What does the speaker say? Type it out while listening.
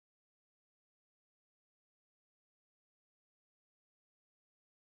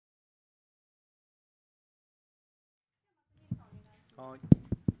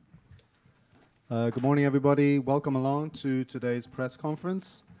Good morning, everybody. Welcome along to today's press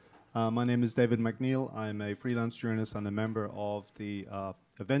conference. My name is David McNeil. I'm a freelance journalist and a member of the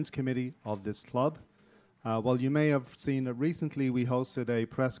events committee of this club. Well, you may have seen that recently we hosted a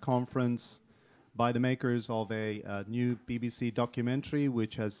press conference by the makers of a new BBC documentary,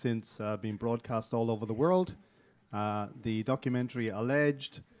 which has since been broadcast all over the world. The documentary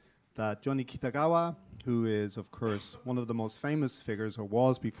alleged that Johnny Kitagawa, who is, of course, one of the most famous figures, or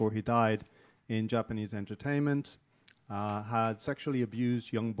was before he died, in Japanese entertainment, had sexually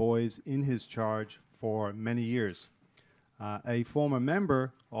abused young boys in his charge for many years. A former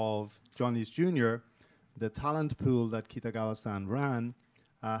member of Johnny's Jr., the talent pool that Kitagawa-san ran,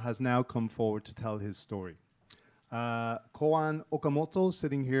 has now come forward to tell his story. Kauan Okamoto,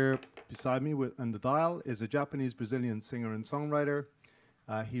 sitting here beside me on the dial, is a Japanese-Brazilian singer and songwriter.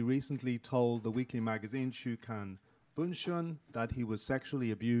 He recently told the weekly magazine Shukan Bunshun that he was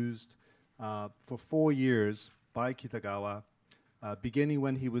sexually abused for 4 years by Kitagawa, beginning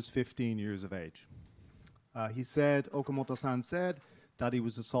when he was 15 years of age. He said, Okamoto-san said, that he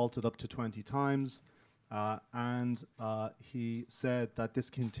was assaulted up to 20 times, and he said that this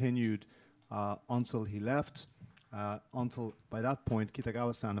continued until he left, until by that point,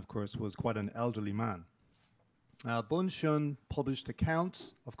 Kitagawa-san, of course, was quite an elderly man. Bunshun published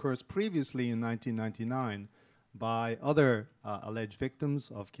accounts, of course, previously in 1999 by other alleged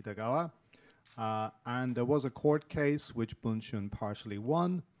victims of Kitagawa, and there was a court case which Bunshun partially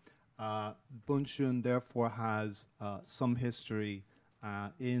won. Bunshun therefore has some history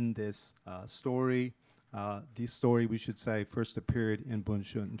in this story. This story, we should say, first appeared in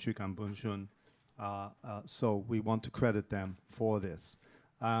Bunshun, in Shukan Bunshun, so we want to credit them for this.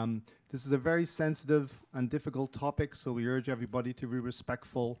 This is a very sensitive and difficult topic, so we urge everybody to be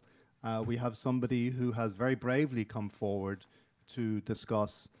respectful. We have somebody who has very bravely come forward to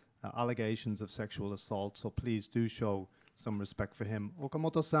discuss allegations of sexual assault, so please do show some respect for him.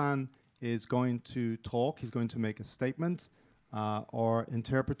 Okamoto-san is going to talk. He's going to make a statement. Our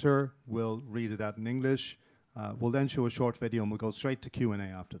interpreter will read it out in English. We'll then show a short video and we'll go straight to Q&A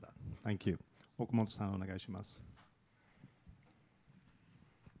after that. Thank you. Okamoto-san, onegaishimasu.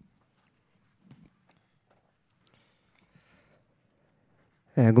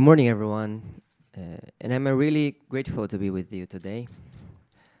 Good morning, everyone, and I'm really grateful to be with you today.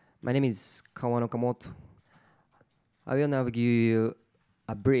 My name is Kauan Okamoto. I will now give you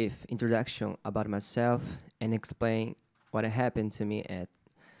a brief introduction about myself and explain what happened to me at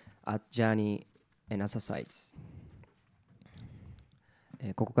Johnny and Associates.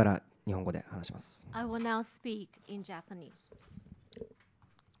 ここから日本語で話します。I will now speak in Japanese.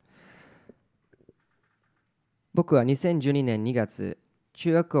 僕は2012年2月、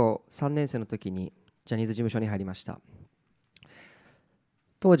中学校3年生の時にジャニーズ事務所に入りました。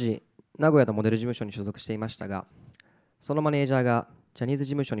当時、名古屋のモデル事務所に所属していましたが、そのマネージャーがジャニーズ事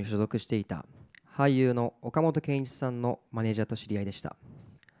務所に所属していた俳優の岡本健一さんのマネージャーと知り合いでした。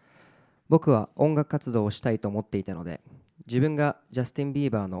僕は音楽活動をしたいと思っていたので、自分がジャスティン・ビー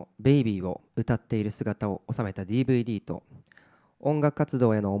バーのベイビーを歌っている姿を収めた DVD と音楽活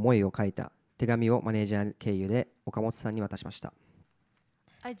動への思いを書いた手紙をマネージャー経由で岡本さんに渡しました。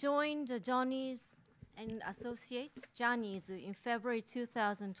I joined Johnny's and Associates, Johnny's, in February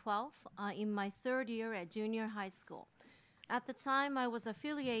 2012 in my third year at junior high school. At the time, I was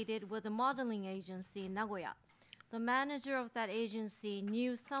affiliated with a modeling agency in Nagoya. The manager of that agency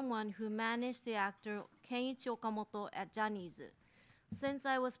knew someone who managed the actor Kenichi Okamoto at Johnny's. Since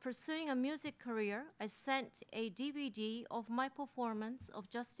I was pursuing a music career, I sent a DVD of my performance of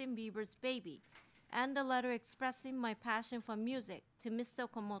Justin Bieber's Baby and a letter expressing my passion for music to Mr.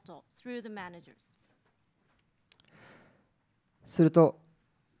 Okamoto through the managers. すると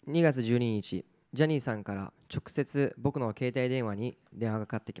2月12日、ジャニーさんから直接僕の携帯電話に電話が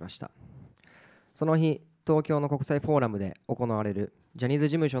かかってきました。その日、東京の国際フォーラムで行われるジャニーズ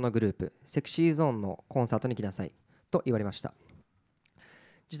事務所のグループセクシーゾーンのコンサートに来なさいと言われました。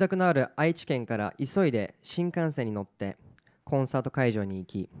自宅のある愛知県から急いで新幹線に乗ってコンサート会場に行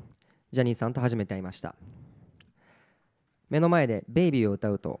き、ジャニーさんと初めて会いました。目の前でベイビーを歌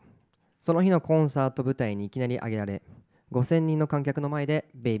うと、その日のコンサート舞台にいきなり上げられ、5000人の観客の前で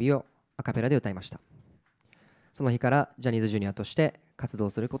ベイビーをアカペラで歌いました。その日からジャニーズジュニアとして活動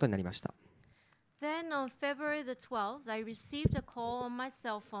することになりました。Then on February the 12th, I received a call on my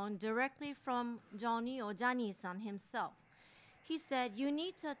cell phone directly from Johnny or Johnny-san himself. He said, "You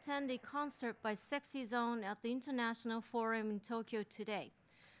need to attend a concert by Sexy Zone at the International Forum in Tokyo today."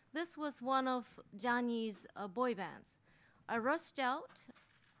 This was one of Johnny's boy bands. I rushed out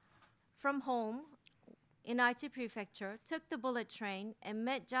from home in Aichi Prefecture, took the bullet train and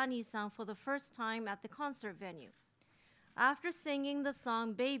met Johnny-san for the first time at the concert venue. After singing the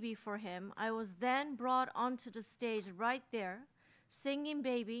song Baby for him, I was then brought onto the stage right there, singing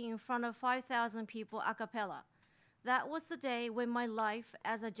Baby in front of 5,000 people a cappella. That was the day when my life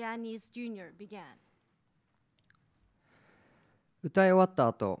as a Japanese junior began. 歌い終わった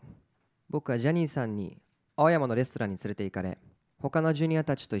後、僕はジャニーさんに青山のレストランに連れて行かれ、他のジュニア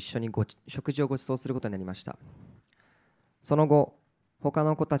たちと一緒に食事をご馳走することになりました。その後、他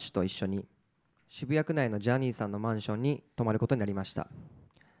の子たちと一緒に渋谷区内のジャニーさんのマンションに泊まることになりました。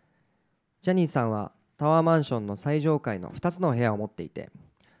ジャニーさんはタワーマンションの最上階の2つの部屋を持っていて、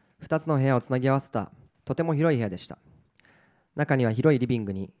2つの部屋をつなぎ合わせたとても広い部屋でした。中には広いリビン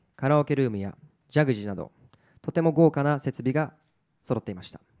グにカラオケルームやジャグジーなど、とても豪華な設備が揃っていま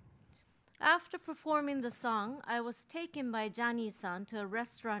した。After performing the song, I was taken by Johnny-san to a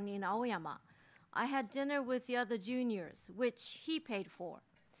restaurant in Aoyama. I had dinner with the other juniors, which he paid for.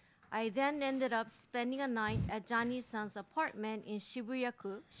 I then ended up spending a night at Johnny-san's apartment in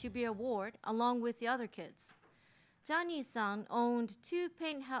Shibuya-ku, Shibuya Ward, along with the other kids. Johnny-san owned two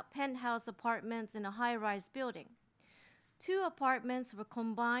penthouse apartments in a high-rise building. Two apartments were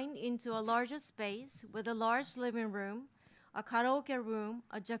combined into a larger space with a large living room, a karaoke room,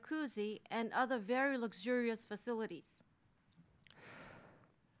 a jacuzzi, and other very luxurious facilities.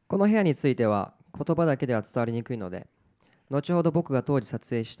 この部屋については言葉だけでは伝わりにくいので、後ほど僕が当時撮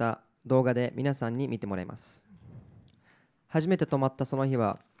影した動画で皆さんに見てもらいます。初めて泊まったその日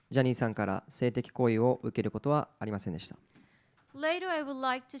は、ジャニーさんから性的行為を受けることはありませんでした。Later, I would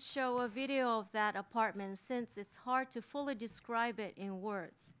like to show a video of that apartment since it's hard to fully describe it in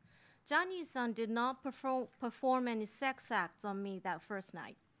words. Johnny-san did not perform any sex acts on me that first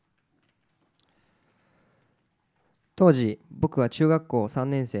night. 当時、僕は中学校3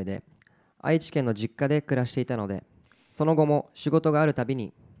年生で、愛知県の実家で暮らしていたので、その後も仕事があるたび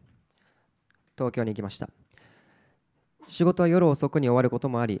に東京に行きました。仕事は夜遅くに終わること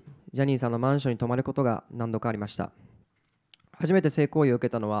もあり、ジャニーさんのマンションに泊まることが何度かありました。初めて性行為を受け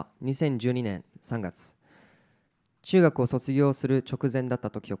たのは2012年3月。中学を卒業する直前だっ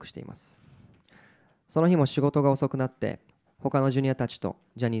たと記憶しています。その日も仕事が遅くなって、他のジュニアたちと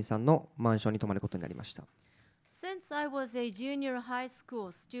ジャニーさんのマンションに泊まることになりました。Since I was a junior high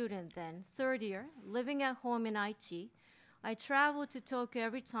school student then, third year, living at home in Aichi, I traveled to Tokyo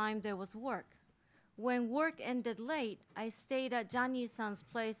every time there was work. When work ended late, I stayed at Johnny-san's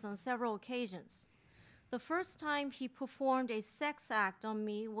place on several occasions. The first time he performed a sex act on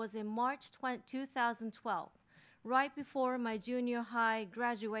me was in March 2012, right before my junior high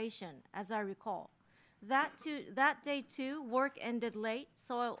graduation, as I recall. That day too, work ended late,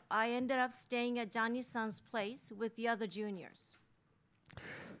 so I ended up staying at Johnny-san's place with the other juniors.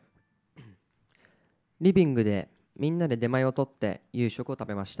 リビングでみんなで出前を取って夕食を食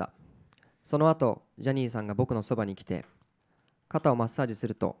べました。その後、ジャニーさんが僕のそばに来て、肩をマッサージす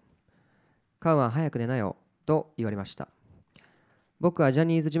ると、カウアン早く寝なよと言われました。僕はジャ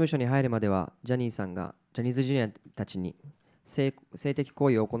ニーズ事務所に入るまでは、ジャニーさんがジャニーズジュニアたちに性的行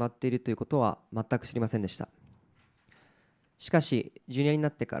為を行っているということは全く知りませんでした。しかし、ジュニアにな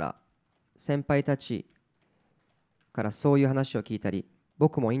ってから先輩たちからそういう話を聞いたり、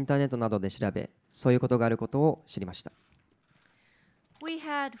僕もインターネットなどで調べ、そういうことがあることを知りました。We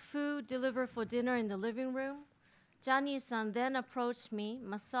had food delivered for dinner in the living room. Johnny-san then approached me,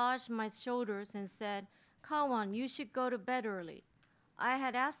 massaged my shoulders, and said, "Kauan, you should go to bed early." I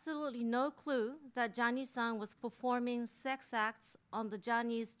had absolutely no clue that Johnny-san was performing sex acts on the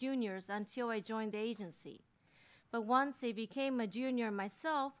Johnny's juniors until I joined the agency. But once I became a junior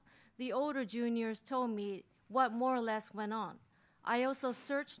myself, the older juniors told me what more or less went on. I also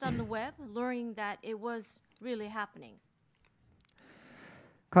searched on the web, learning that it was really happening.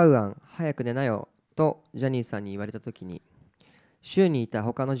 カウアン、早く寝なよとジャニーさんに言われたときに、周囲にいた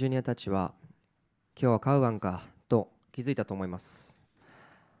他のジュニアたちは、今日はカウアンかと気づいたと思います。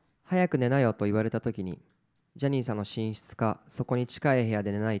早く寝なよと言われたときに、ジャニーさんの寝室かそこに近い部屋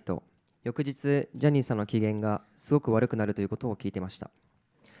で寝ないと、翌日ジャニーさんの機嫌がすごく悪くなるということを聞いてました。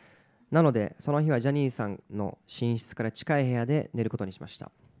なので、その日はジャニーさんの寝室から近い部屋で寝ることにしまし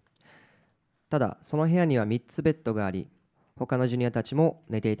た。ただ、その部屋には3つベッドがあり、他のジュニアたちも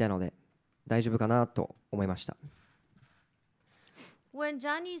寝ていたので、大丈夫かなと思いました。When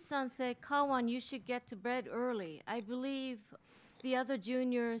Johnny-san said, "Kauan, you should get to bed early," I believe the other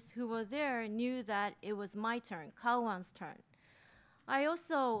juniors who were there knew that it was my turn, Kauan's turn. I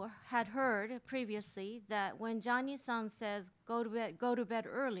also had heard previously that when Johnny-san says, go to bed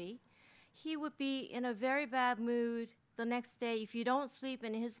early, he would be in a very bad mood the next day if you don't sleep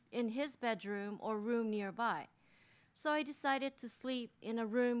in his bedroom or room nearby. So I decided to sleep in a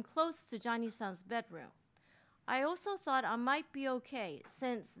room close to Johnny-san's bedroom. I also thought I might be okay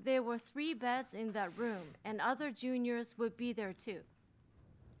since there were 3 beds in that room and other juniors would be there too.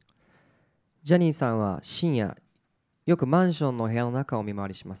 ジャニーさんは深夜、よくマンションの部屋の中を見回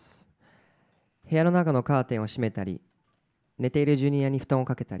りします。部屋の中のカーテンを閉めたり、寝ているジュニアに布団を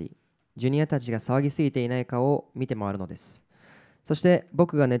かけたり、ジュニアたちが騒ぎすぎていないかを見て回るのです。そして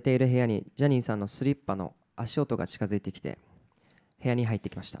僕が寝ている部屋にジャニーさんのスリッパの足音が近づいてきて、部屋に入って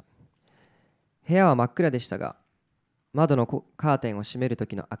きました。部屋は真っ暗でしたが、窓のカーテンを閉めると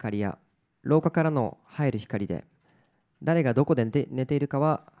きの明かりや、廊下からの入る光で、誰がどこで寝ているか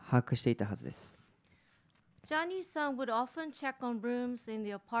は把握していたはずです。Johnny-san would often check on rooms in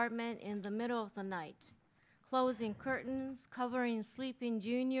the apartment in the middle of the night, closing curtains, covering sleeping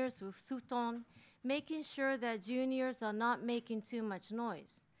juniors with futon, making sure that juniors are not making too much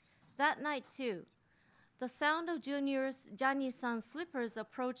noise. That night too, the sound of Johnny-san's slippers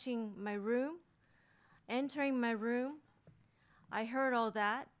approaching my room, entering my room, I heard all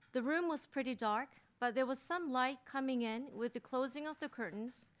that. The room was pretty dark, but there was some light coming in with the closing of the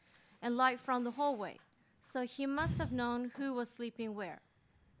curtains and light from the hallway. So he must have known who was sleeping where.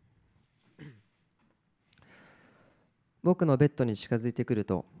 僕のベッドに近づいてくる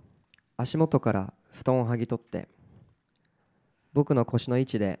と、足元から布団を剥ぎ取って、僕の腰の位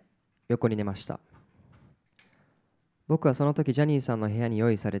置で横に寝ました。僕はその時ジャニーさんの部屋に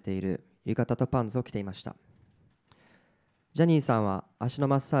用意されている浴衣とパンツを着ていました。ジャニーさんは足の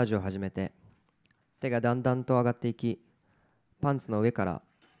マッサージを始めて、手がだんだんと上がっていき、パンツの上から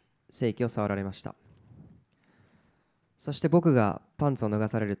性器を触られました。そして僕がパンツを脱が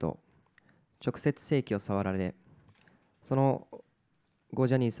されると、直接性器を触られ、その後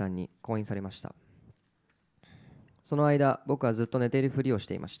ジャニーさんに婚姻されました。その間、僕はずっと寝ているふりをし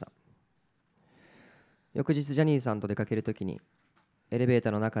ていました。翌日、ジャニーさんと出かけるときに、エレベータ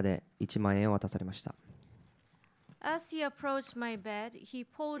ーの中で1万円を渡されました。As he approached my bed, he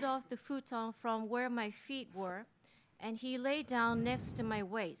pulled off the futon from where my feet were, and he lay down next to my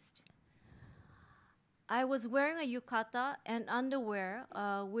waist. I was wearing a yukata and underwear,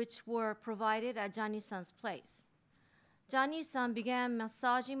 which were provided at Johnny-san's place. Johnny-san began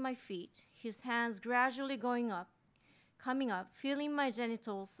massaging my feet, his hands gradually coming up, feeling my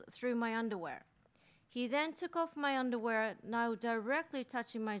genitals through my underwear. He then took off my underwear, now directly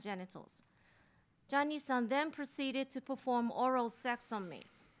touching my genitals. Johnny-san then proceeded to perform oral sex on me.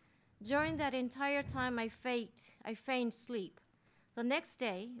 During that entire time, I feigned sleep. The next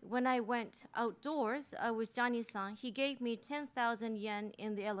day, when I went outdoors with Johnny-san, he gave me 10,000 yen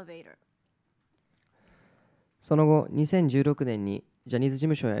in the elevator. その後、2016年にジャニーズ事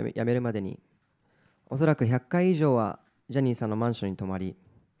務所を辞めるまでに、おそらく100回以上はジャニーさんのマンションに泊まり、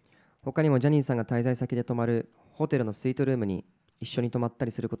他にもジャニーさんが滞在先で泊まるホテルのスイートルームに一緒に泊まった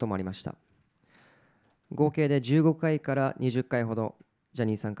りすることもありました。合計で15回から20回ほどジャ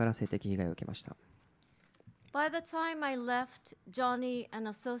ニーさんから性的被害を受けました。By the time I left Johnny and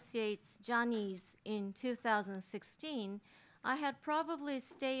Associates Johnny's in 2016, I had probably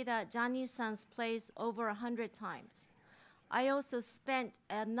stayed at Johnny-san's place over 100 times. I also spent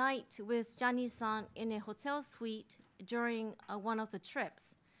a night with Johnny-san in a hotel suite during one of the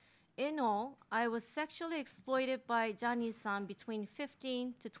trips. In all, I was sexually exploited by Johnny-san between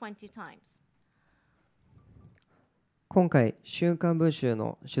 15 to 20 times. 今回、週刊文春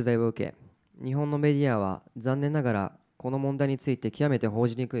の取材を受け、日本のメディアは残念ながらこの問題について極めて報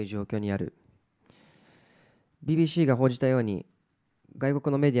じにくい状況にある。BBC が報じたように、外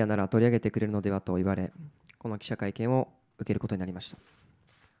国のメディアなら取り上げてくれるのではと言われ、この記者会見を受けることになりました。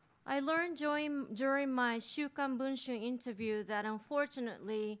I learned during my 週刊文春 interview that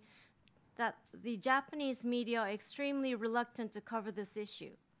unfortunately that the Japanese media are extremely reluctant to cover this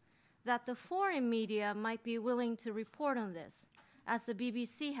issue, that the foreign media might be willing to report on this, as the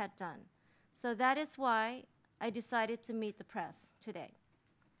BBC had done. So that is why I decided to meet the press today.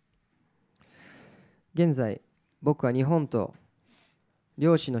 現在、僕は日本と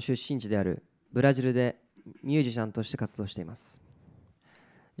両親の出身地であるブラジルでミュージシャンとして活動しています。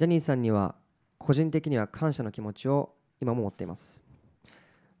ジャニーさんには個人的には感謝の気持ちを今も持っています。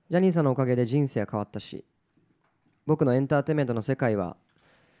ジャニーさんのおかげで人生は変わったし、僕のエンターテインメントの世界は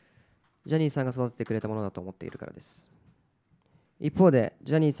ジャニーさんが育ててくれたものだと思っているからです。一方で、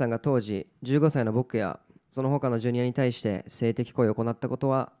ジャニーさんが当時15歳の僕やその他のジュニアに対して性的行為を行ったこと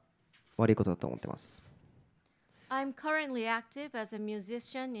は悪いことだと思っています。I'm currently active as a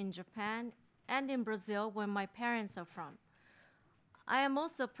musician in Japan and in Brazil, where my parents are from. I am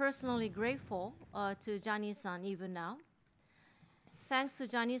also personally grateful to Johnny-san even now. Thanks to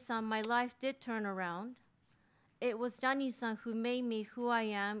Johnny-san, my life did turn around. It was Johnny-san who made me who I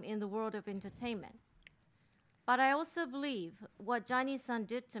am in the world of entertainment. But I also believe what Johnny-san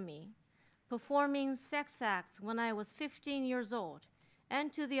did to me, performing sex acts when I was 15 years old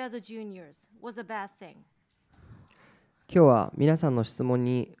and to the other juniors, was a bad thing. 今日は皆さんの質問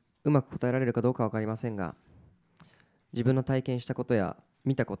にうまく答えられるかどうか分かりませんが、自分の体験したことや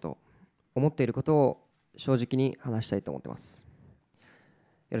見たこと、思っていることを正直に話したいと思っています。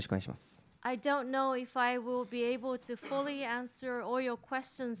よろしくお願いします。I don't know if I will be able to fully answer all your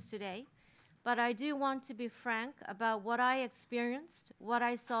questions today, but I do want to be frank about what I experienced, what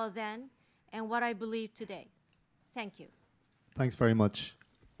I saw then, and what I believe today. Thank you. Thanks very much,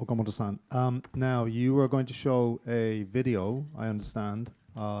 Okamoto-san. Now, you are going to show a video, I understand.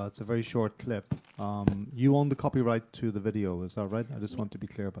 It's a very short clip. You own the copyright to the video, is that right? I just want to be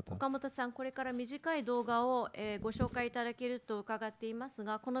clear about that. 岡本さん、これから短い動画を、ご紹介いただけると伺っています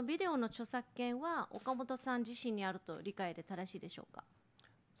が、このビデオの著作権は岡本さん自身にあると理解で正しいでしょうか？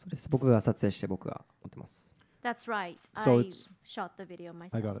そうです。僕が撮影して僕が持ってます。That's right. So I it's- shot the video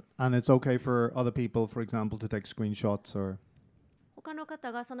myself. I got it. And it's okay for other people, for example, to take screenshots or... 他の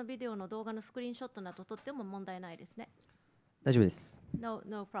方がそのビデオの動画のスクリーンショットなど撮っても問題ないですね。大丈夫です。No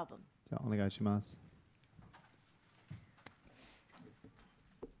problem. じゃあお願いします。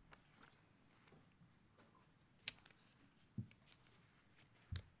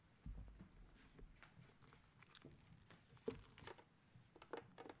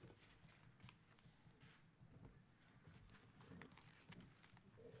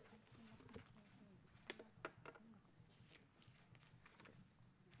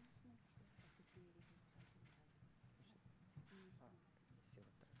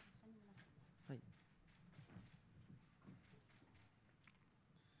はい。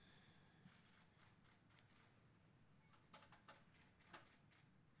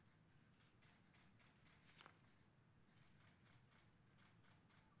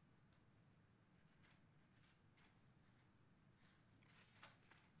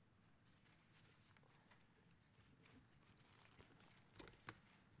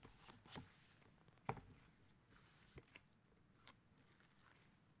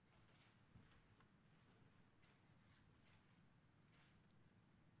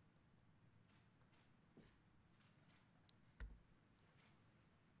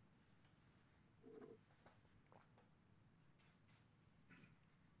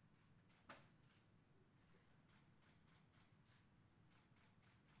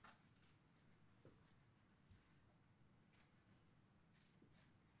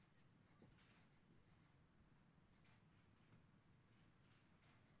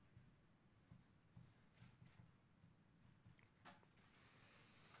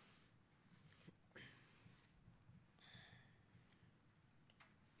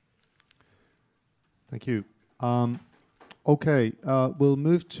Thank you. Okay, we'll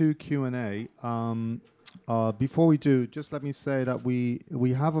move to Q&A. Before we do, just let me say that we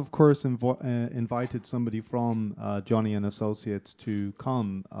have, of course, invited somebody from Johnny and Associates to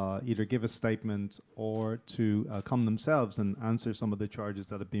come, either give a statement or to come themselves and answer some of the charges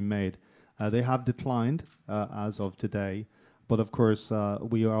that have been made. They have declined as of today, but of course,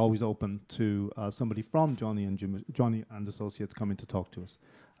 we are always open to somebody from Johnny and Associates coming to talk to us.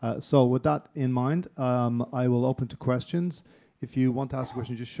 So with that in mind, I will open to questions. If you want to ask a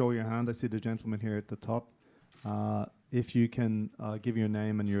question, just show your hand. I see the gentleman here at the top. If you can give your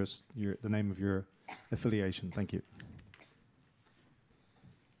name and the name of your affiliation. Thank you.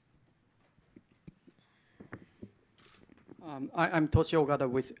 I'm Toshi Ogata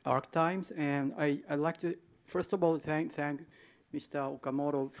with Arc Times, and I'd like to, first of all, thank Mr.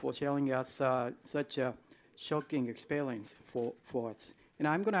 Okamoto for sharing us such a shocking experience for us. And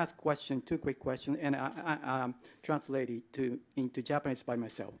I'm going to ask two quick questions, and I translate it into Japanese by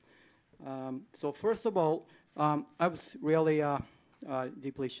myself. So first of all, I was really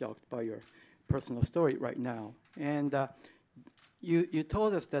deeply shocked by your personal story right now. And you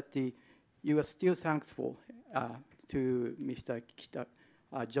told us that you are still thankful to Mr.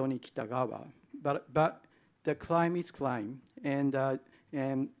 Johnny Kitagawa, but the climb is climb. And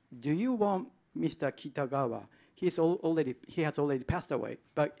do you want Mr. Kitagawa? He has already passed away,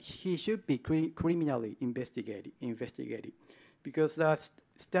 but he should be criminally investigated, because the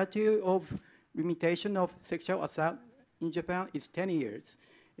statute of limitation of sexual assault in Japan is 10 years,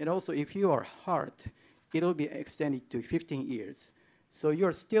 and also if you are hurt, it will be extended to 15 years. So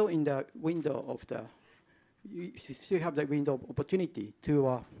you're still in the window of you still have the window of opportunity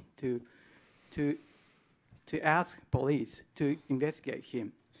to to ask police to investigate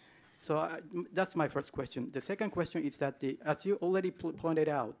him. So that's my first question. The second question is that, as you already pointed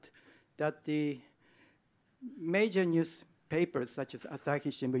out, that the major newspapers such as Asahi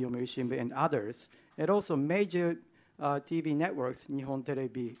Shimbun, Yomiuri Shimbun, and others, and also major TV networks, Nihon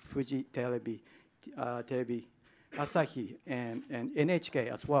Telebi, Fuji Telebi, Telebi, Asahi, and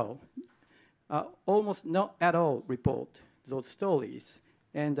NHK as well, almost not at all report those stories.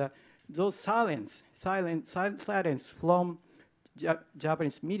 And those silence from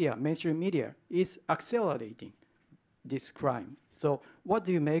Japanese media, mainstream media, is accelerating this crime. So what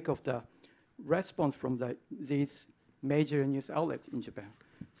do you make of the response from these major news outlets in Japan?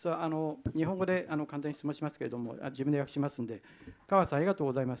 So 日本語で簡単に質問しますけれども、自分で訳しますんで、川さんありがとう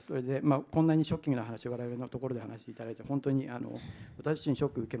ございます。それで、こんなにショッキングな話を我々のところで話していただいて、本当に私自身ショ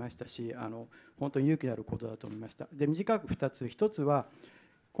ックを受けましたし、本当に勇気のあることだと思いました。で、短く2つ、1つは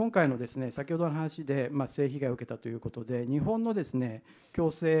今回のですね、先ほどの話で、性被害を受けたということで、日本のですね、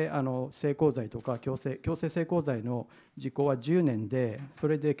強制性交罪とか強制性交罪の時効は10年で、そ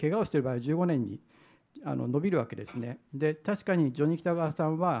れで怪我をしている場合は15年に伸びるわけですね。で、確かにジョニー北川さ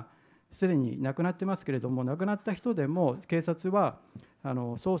んはすでに亡くなってますけれども、亡くなった人でも警察は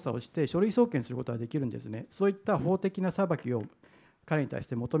捜査をして書類送検することができるんですね。そういった法的な裁きを彼に対し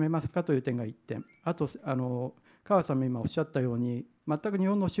て求めますかという点が1点。あと川さんも今おっしゃったように、全く日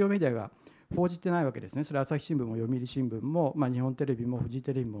本の主要メディアが報じてないわけですね。それは朝日新聞も読売新聞も、日本テレビもフジ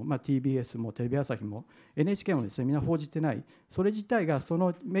テレビも、TBS もテレビ朝日も NHK もですね、みんな報じてない。それ自体がそ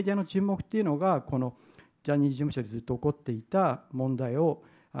のメディアの沈黙っていうのがこのジャニーズ事務所でずっと起こっていた問題を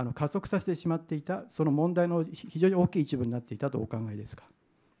加速させてしまっていた、その問題の非常に大きい一部になっていたとお考えですか。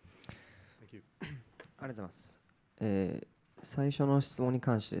ありがとうございます。最初の質問に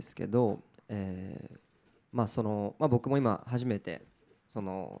関してですけど、僕も今初めてそ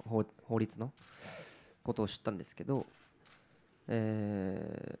の法律のことを知ったんですけど、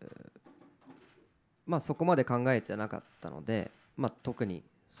そこまで考えてなかったので、特に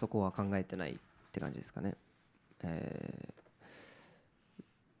そこは考えてないって感じですかね。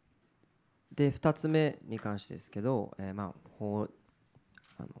で2つ目に関してですけど、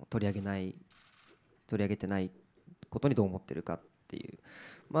取り上げてないことにどう思ってるかっていう、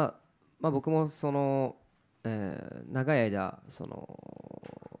僕もその長い間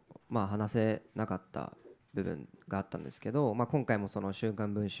話せなかった部分があったんですけど、今回もその週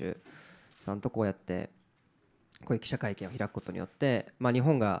刊文春さんとこうやってこういう記者会見を開くことによって、日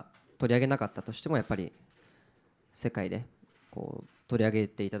本が取り上げなかったとしてもやっぱり世界でこう取り上げ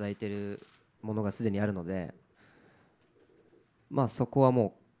ていただいているものがすでにあるので、そこは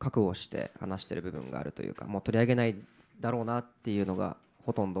もう覚悟して話している部分があるというか、もう取り上げないだろうなっていうのが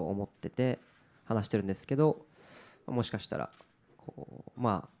ほとんど思ってて話してるんですけど、もしかしたらこう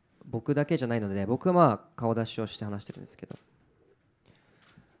僕だけじゃないので、僕は顔出しをして話してるんですけど、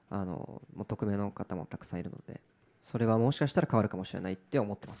もう匿名の方もたくさんいるので、それはもしかしたら変わるかもしれないって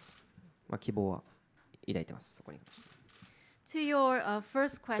思ってます。希望は抱いてます。そこに関して。To your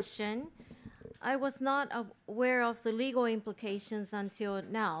first question, I was not aware of the legal implications until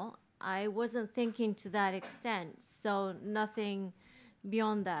now. I wasn't thinking to that extent, so nothing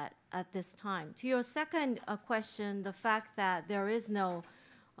beyond that at this time. To your second question, the fact that there is no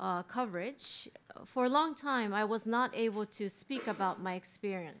coverage, for a long time I was not able to speak about my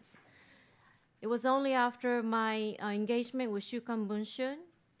experience. It was only after my engagement with Shukan Bunshun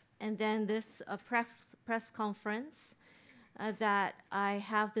and then this press conference that I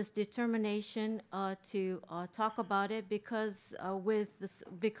have this determination to talk about it because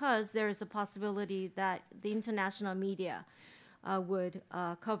there is a possibility that the international media would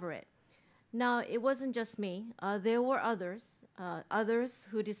cover it. Now, it wasn't just me. There were others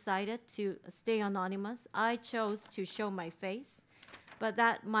who decided to stay anonymous. I chose to show my face, but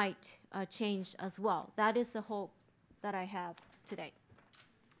that might change as well. That is the hope that I have today.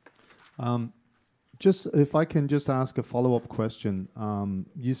 Just if I can just ask a follow-up question.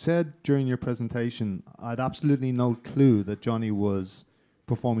 You said during your presentation, I had absolutely no clue that Johnny was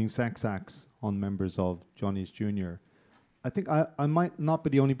performing sex acts on members of Johnny's Jr. I think I might not be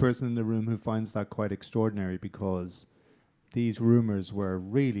the only person in the room who finds that quite extraordinary, because these rumors were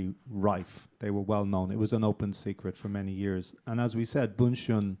really rife. They were well known. It was an open secret for many years. And as we said,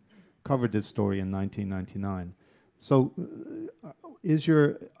 Bunshun covered this story in 1999. So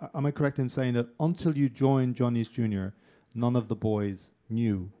am I correct in saying that until you joined Johnny's Jr., none of the boys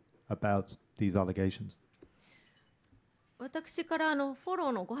knew about these allegations? 私からフォロ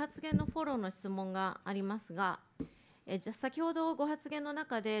ーのご発言のフォローの質問がありますが、じゃ先ほどご発言の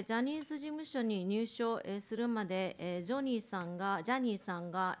中でジャニーズ事務所に入所するまでジャニーさん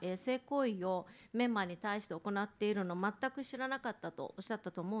が性行為をメンバーに対して行っているのを全く知らなかったとおっしゃっ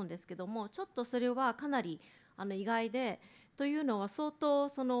たと思うんですけども、ちょっとそれはかなり意外で、というのは相当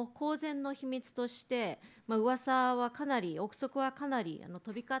その公然の秘密として、噂はかなり憶測はかなり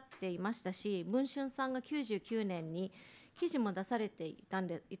飛び交っていましたし、文春さんが99年に記事も出されてい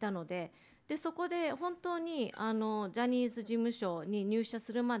たので、そこで本当にジャニーズ事務所に入社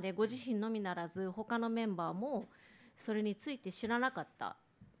するまでご自身のみならず他のメンバーもそれについて知らなかった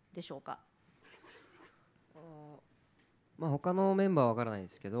でしょうか。他のメンバーは分からないで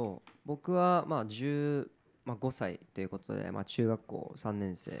すけど、僕は15歳ということで、中学校3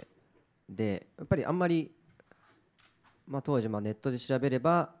年生で、やっぱりあんまり、当時ネットで調べれ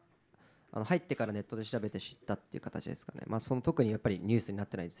ば入ってからネットで調べて知ったっていう形ですかね。その特にやっぱりニュースになっ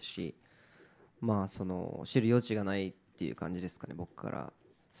てないですし、その知る余地がないっていう感じですかね、僕から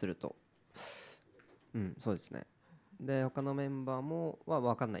すると。そうですね。で他のメンバーもは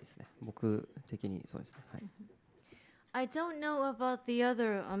分かんないですね、僕的に。そうですね。はい。I don't know about the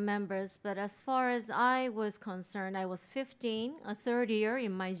other members, but as far as I was concerned, I was 15, a third year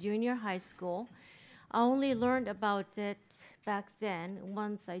in my junior high school. I only learned about it back then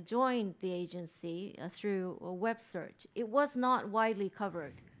once I joined the agency through a web search. It was not widely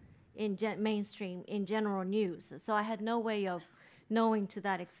covered in mainstream, in general news, so I had no way of knowing to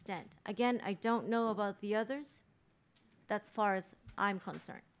that extent. Again, I don't know about the others. That's far as I'm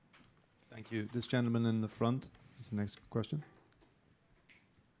concerned. Thank you. This gentleman in the front is the next question.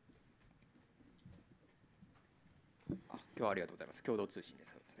 今日はありがとうございます。共同通信で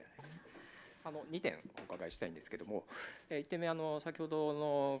す。2点お伺いしたいんですけども、1点目、先ほど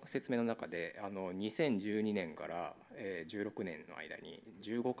の説明の中で2012年から16年の間に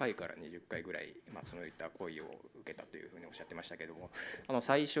15回から20回ぐらい、そういった行為を受けたというふうにおっしゃってましたけども、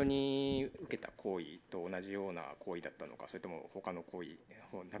最初に受けた行為と同じような行為だったのか、それとも他の行為、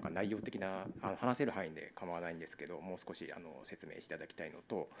なんか内容的な話せる範囲で構わないんですけど、もう少し説明していただきたいの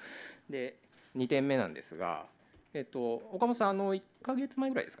と、で2点目なんですが、岡本さん、1ヶ月前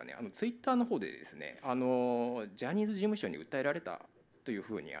ぐらいですかね、ツイッターの方でですね、ジャニーズ事務所に訴えられたという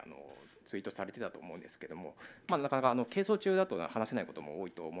ふうにツイートされてたと思うんですけども、なかなか係争中だと話せないことも多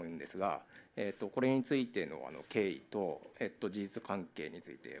いと思うんですが、これについての経緯と、事実関係につ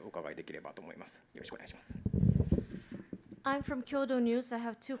いてお伺いできればと思います。よろしくお願いします。I'm from Kyodo News. I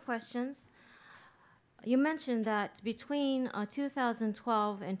have two questions. You mentioned that between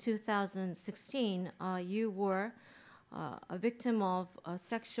 2012 and 2016, you were a victim of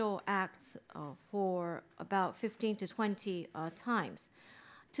sexual acts for about 15 to 20 times.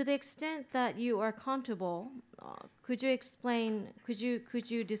 To the extent that you are comfortable, could you explain? Could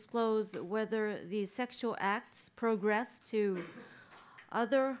you disclose whether these sexual acts progressed to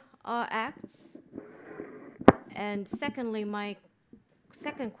other acts? And secondly, my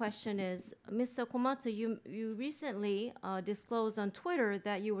second question is, Mr. Okamoto, you recently disclosed on Twitter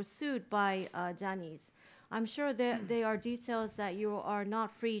that you were sued by Johnny's. I'm sure there are details that you are not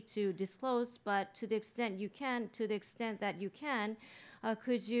free to disclose, but to the extent that you can,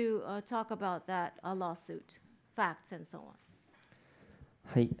 could you talk about that lawsuit, facts and so on?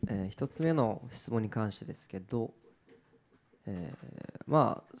 はい、一つ目の質問に関してですけど、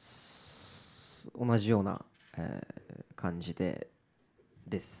同じような、感じで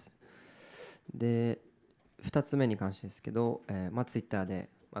す。で、2つ目に関してですけど、ツイッターで、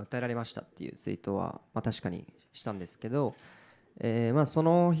訴えられましたっていうツイートは、確かにしたんですけど、そ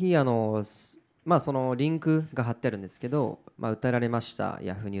の日そのリンクが貼ってあるんですけど、訴えられました、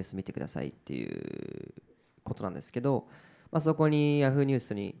ヤフーニュース見てくださいっていうことなんですけど、そこにヤフーニュー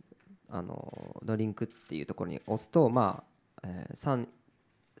スにのリンクっていうところに押すと、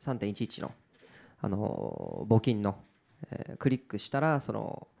3.11 の募金のクリックしたらそ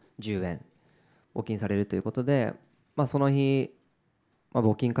の10円募金されるということで、その日、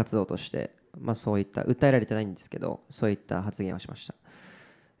募金活動として、そういった訴えられてないんですけど、そういった発言をしました。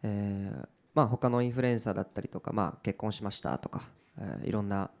他のインフルエンサーだったりとか、結婚しましたとか、いろん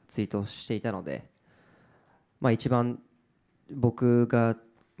なツイートをしていたので、一番僕が、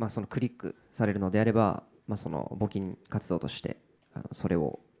そのクリックされるのであれば、その募金活動としてそれ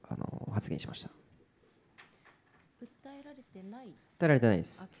を発言しました。訴えられてない？訴えられてないで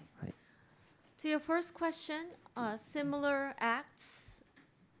す。Okay. はい。To your first question, similar acts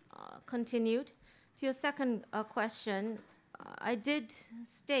continued. To your second question, I did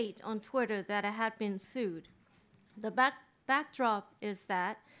state on Twitter that I had been sued. The backdrop is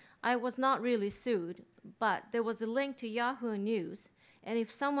that I was not really sued, but there was a link to Yahoo News, and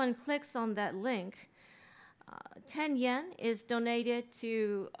if someone clicks on that link, 10 yen is donated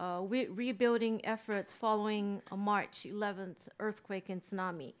to rebuilding efforts following a March 11th earthquake and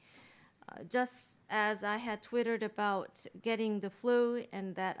tsunami. Just as I had twittered about getting the flu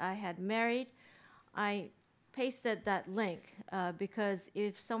and that I had married, I pasted that link because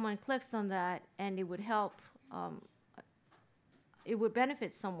if someone clicks on that and it would help, it would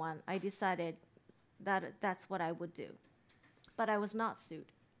benefit someone, I decided that that's what I would do. But I was not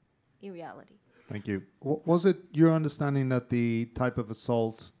sued in reality. Thank you. Was it your understanding that the type of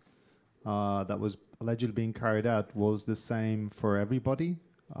assault that was allegedly being carried out was the same for everybody?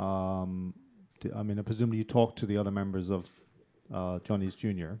 I mean, presumably you talked to the other members of Johnny's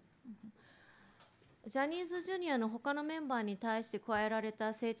Jr. ジャニーズジュニアの他のメンバーに対して加えられ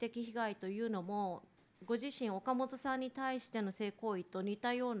た性的被害というのも、ご自身岡本さんに対しての性行為と似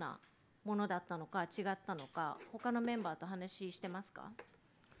たようなものだったのか違ったのか、他のメンバーと話してますか？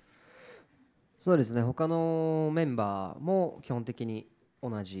そうですね、他のメンバーも基本的に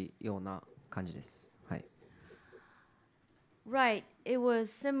同じような感じです。はい。Right, it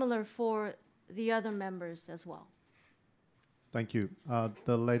was similar for the other members as well. Thank you.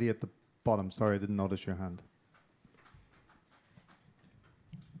 The lady at the bottom, sorry, I didn't notice your hand.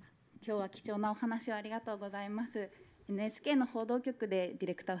 今日は貴重なお話をありがとうございます。NHK の報道局でディ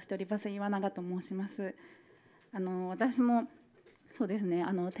レクターをしております岩永と申します。私もそうですね、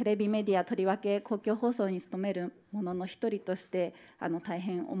テレビメディアとりわけ公共放送に勤める者の一人として大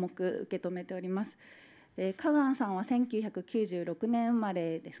変重く受け止めております。カガンさんは1996年生ま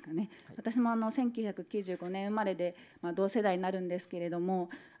れですかね。私も1995年生まれで、同世代になるんですけれども、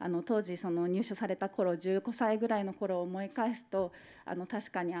当時入所された頃15歳ぐらいの頃を思い返すと、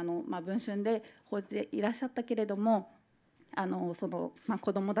確かに文春で報じていらっしゃったけれども、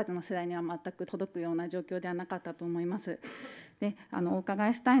子どもたちの世代には全く届くような状況ではなかったと思います。でお伺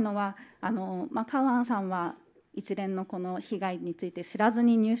いしたいのはカウアンさんは一連のこの被害について知らず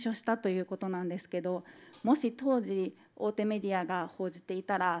に入所したということなんですけど、もし当時大手メディアが報じてい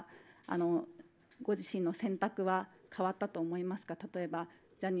たらご自身の選択は変わったと思いますか？例えば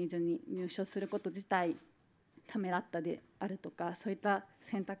ジャニーズに入所すること自体ためらったであるとか、そういった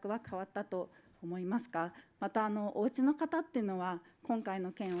選択は変わったと思いますか？またお家の方っていうのは今回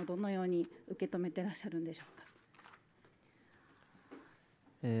の件をどのように受け止めてらっしゃるんでしょうか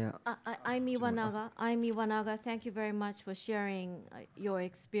？I'm Iwanaga. Thank you very much for sharing your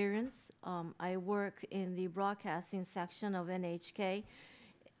experience. I work in the broadcasting section of NHK.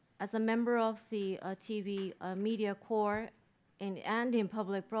 As a member of the TV media corps and in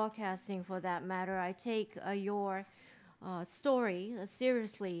public broadcasting for that matter, I take your story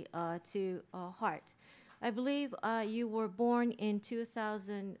seriously to heart. I believe you were born in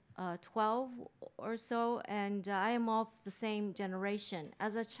 2012 or so, and I am of the same generation.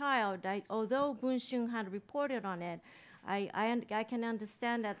 As a child, although Bunshun had reported on it, I can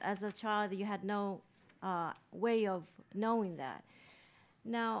understand that as a child you had no way of knowing that.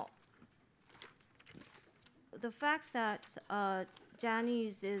 Now, the fact that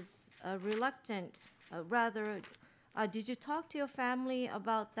Janice is reluctant, did you talk to your family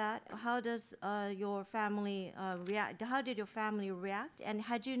about that? How does your family react? How did your family react? And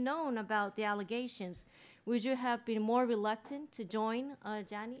had you known about the allegations, would you have been more reluctant to join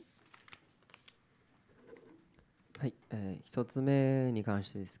Janice? はい、一つ目に関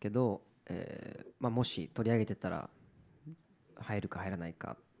してですけど、もし取り上げてたら入るか入らない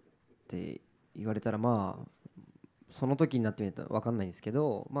かって言われたら、その時になってみると分かんないんですけ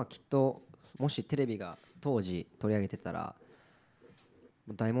ど、きっともしテレビが当時取り上げてたら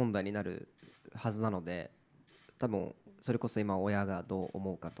大問題になるはずなので、多分それこそ今親がどう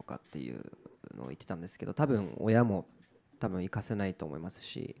思うかとかっていうのを言ってたんですけど、多分親も行かせないと思います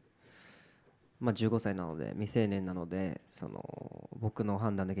し、15歳なので未成年なので僕の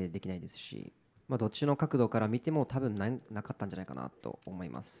判断だけでできないですし、どっちの角度から見ても多分なかったんじゃないかなと思い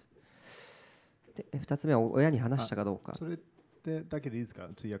ます。で2つ目は親に話したかどうか。それだけでいいですか？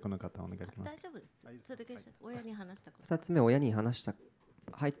通訳の方お願いできます。大丈夫です。それだけ親に話したこと。2つ目親に話した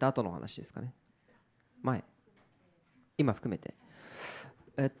入った後の話ですかね。今含めて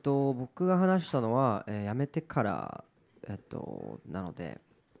僕が話したのは、辞めてから、なので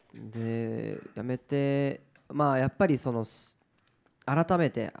辞めてやっぱり改め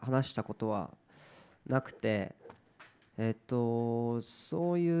て話したことはなくて、そ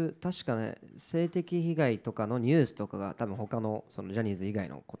ういう確かね性的被害とかのニュースとかが多分他のジャニーズ以外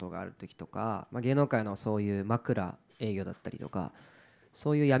のことがある時とか、芸能界のそういう枕営業だったりとか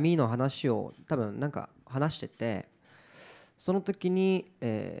そういう闇の話を多分話してて、その時に、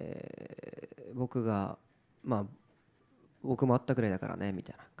僕が僕もあったくらいだからねみ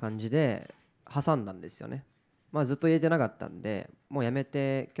たいな感じで挟んだんですよね。まあ、ずっと言えてなかったんで、もうやめ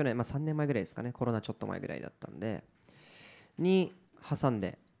て去年、3年前ぐらいですかね、コロナちょっと前ぐらいだったんでに挟ん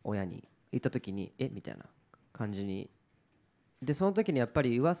で親に言った時にみたいな感じに。でその時にやっぱ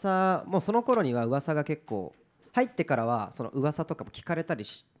り噂、もうその頃には噂が結構入ってからはその噂とかも聞かれたり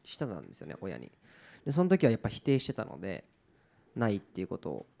してたんですよね、親に。でその時はやっぱ否定してたので、ないっていうこと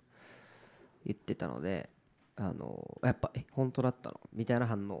を言ってたので、やっぱ本当だったのみたいな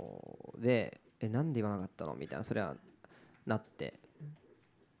反応で、なんで言わなかったのみたいな、それはなって、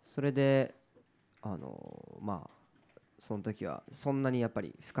それでまあその時はそんなにやっぱ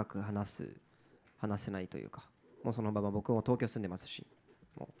り深く話せないというか、もうそのまま僕も東京住んでますし、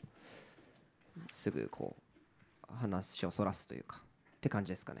もうすぐこう話をそらすというかって感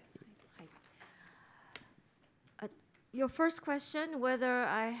じですかね。Your first question, whether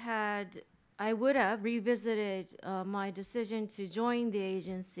I would have revisited my decision to join the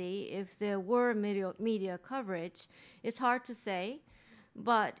agency if there were media coverage, it's hard to say.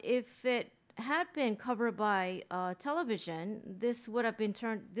 But if it had been covered by television, this would have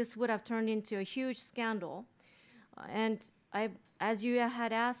turned into a huge scandal. And as you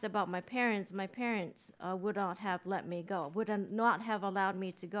had asked about my parents would not have let me go, not have allowed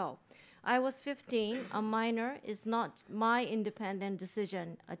me to go. I was 15, a minor. It's not my independent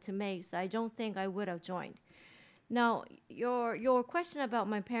decision to make, so I don't think I would have joined. Now, your question about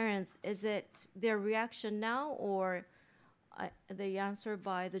my parents, is it their reaction now, or the answer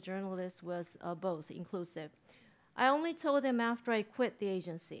by the journalist was both, inclusive. I only told them after I quit the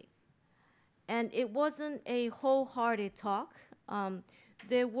agency. And it wasn't a wholehearted talk.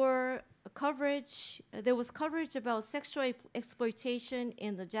 There was coverage about sexual exploitation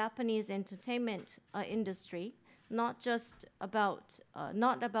in the Japanese entertainment industry, not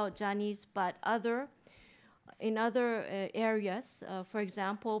about Johnny's, but in other areas. For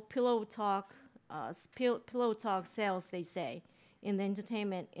example, pillow talk sales, they say, in the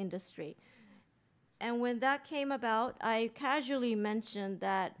entertainment industry. And when that came about, I casually mentioned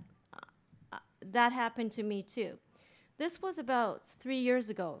that that happened to me too. This was about 3 years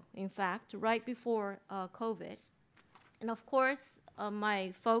ago, in fact, right before COVID. And of course,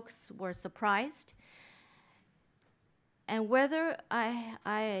 my folks were surprised. And whether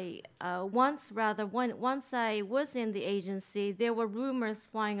once I was in the agency, there were rumors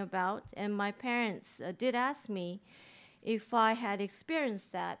flying about, and my parents did ask me if I had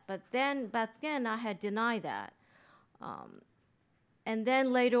experienced that. But back then, I had denied that. And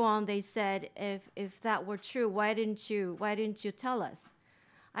then later on, they said, if that were true, why didn't you tell us?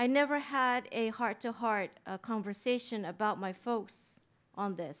 I never had a heart-to-heart conversation about my folks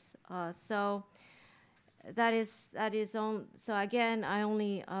on this. So again, I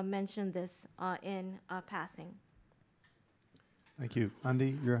only mentioned this in passing. Thank you.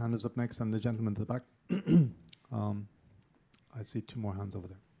 Andy, your hand is up next, and the gentleman to the back. I see 2 more hands over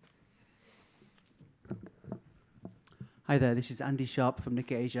there. Hi there, this is Andy Sharp from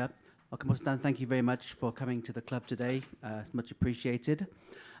Nikkei Asia. Okamoto-san, thank you very much for coming to the club today. It's much appreciated.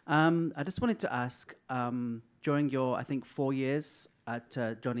 I just wanted to ask, during your, I think, 4 years at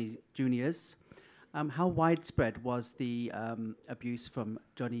Johnny Juniors, how widespread was the abuse from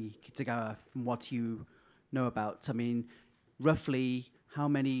Johnny Kitagawa, from what you know about? I mean, roughly, how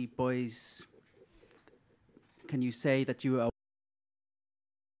many boys can you say that you were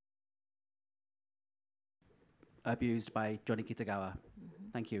abused by Johnny Kitagawa?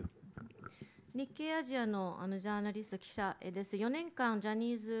 Thank you. 日経アジアのジャーナリスト記者です。4年間ジャ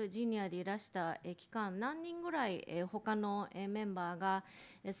ニーズジュニアでいらした期間、何人ぐらい他のメンバーが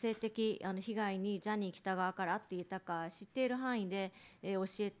性的被害にジャニー喜多川から遭っていたか知っている範囲で教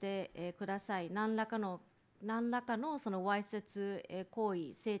えてください。何らかのそのわいせつ行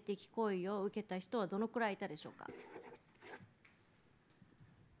為、性的行為を受けた人はどのくらいいたでしょうか。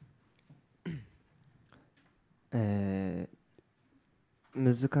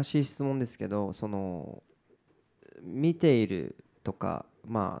難しい質問ですけど、見ているとか、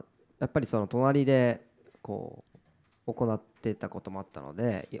やっぱりその隣でこう行ってたこともあったの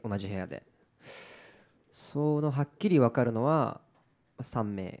で、同じ部屋ではっきり分かるのは3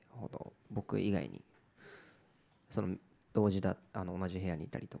名ほど、僕以外に同じ同じ部屋にい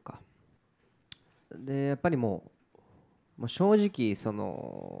たりとかで、やっぱりもう正直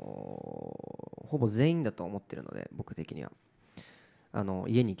ほぼ全員だと思ってるので、僕的には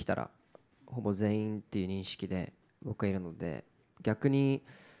家に来たらほぼ全員っていう認識で僕はいるので、逆に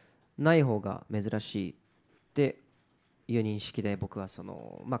ない方が珍しいっていう認識で僕は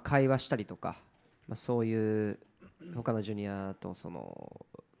会話したりとか、そういう他のジュニアと昨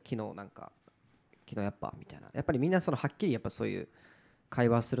日やっぱみたいな、やっぱりみんなはっきりやっぱそういう会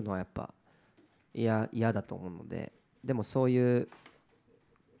話するのはやっぱ嫌だと思うので、でもそういう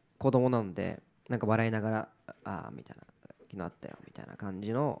子供なので、なんか笑いながらああみたいな、昨日あったよみたいな感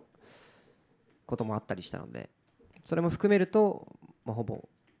じのこともあったりしたので、それも含めると、ほぼ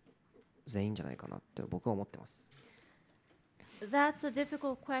全員じゃないかなって僕は思ってます。That's a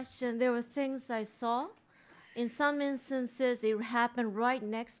difficult question. There were things I saw. In some instances, it happened right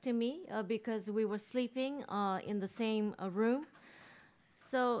next to me because we were sleeping in the same room.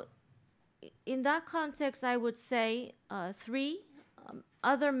 So, in that context, I would say 3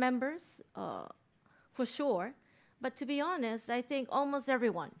 other members for sure. But to be honest, I think almost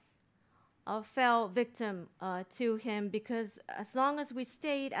everyone fell victim to him because as long as we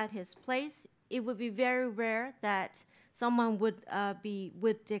stayed at his place, it would be very rare that someone would be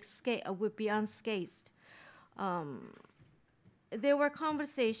unscathed. There were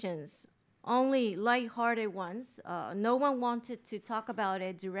conversations, only lighthearted ones. No one wanted to talk about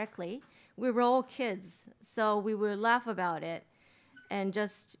it directly. We were all kids, so we would laugh about it and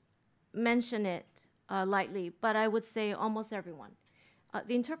just mention it lightly. But I would say almost everyone.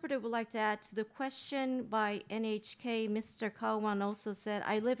 The interpreter would like to add to the question by NHK. Mr. Kauan also said,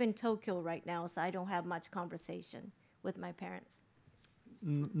 I live in Tokyo right now, so I don't have much conversation with my parents.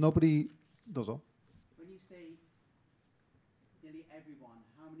 Nobody, どうぞ。 When you say nearly everyone,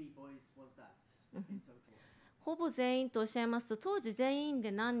 how many boys was that in total? ほぼ全員とおっしゃいますと、当時全員で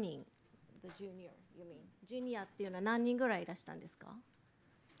何人 The junior, you mean? ジュニアっていうのは何人ぐらいいらしたんですか？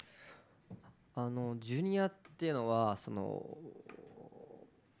ジュニアっていうのは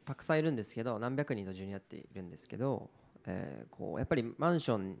たくさんいるんですけど、何百人のジュニアっているんですけど、こうやっぱりマン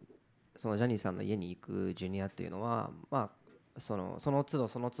ション、そのジャニーさんの家に行くジュニアっていうのは、その都度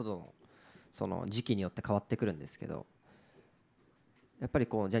のその時期によって変わってくるんですけど、やっぱり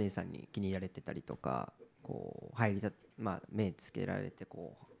こうジャニーさんに気に入られてたりとか、こう目つけられて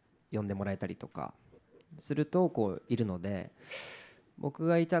こう呼んでもらえたりとかするとこういるので、僕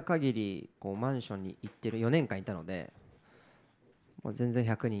がいた限りこうマンションに行ってる4年間いたので、もう全然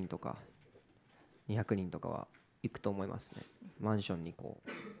100人とか200人とかは行くと思いますね。マンションにこう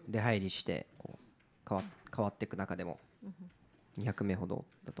出入りしてこう変わっていく中でも200名ほど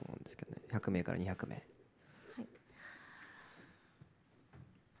だと思うんですけどね。100名から200名。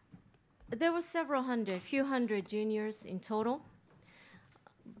There were several few hundred juniors in total.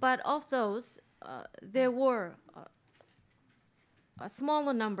 But of those, there were a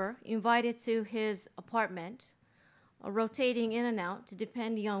smaller number invited to his apartment, rotating in and out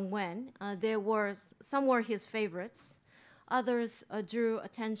depending on when. Some were his favorites. Others drew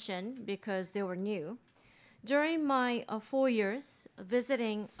attention because they were new. During my 4 years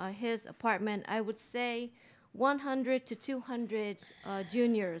visiting his apartment, I would say 100 to 200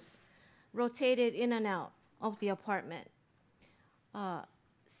 juniors rotated in and out of the apartment.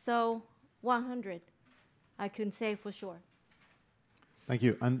 So 100, I can say for sure. Thank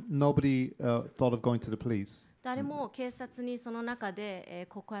you. And nobody thought of going to the police? 誰も警察にその中で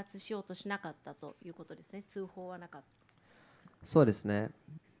告発しようとしなかったということですね。通報はなかった。そうですね。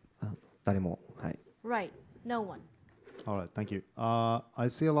誰も、はい。Right. No one. All right, thank you. I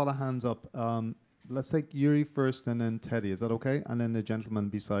see a lot of hands up. Let's take Yuri first and then Teddy. Is that okay? And then the gentleman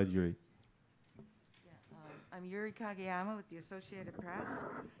beside Yuri. I'm Yuri Kageyama with the Associated Press.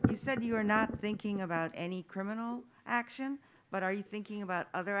 You said you are not thinking about any criminal action, but are you thinking about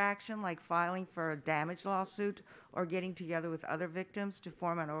other action like filing for a damage lawsuit or getting together with other victims to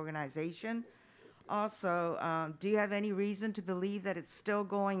form an organization? Also, do you have any reason to believe that it's still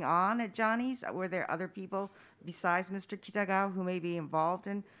going on at Johnny's? Were there other people besides Mr. Kitagawa who may be involved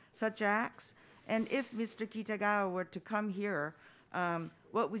in such acts? And if Mr. Kitagawa were to come here,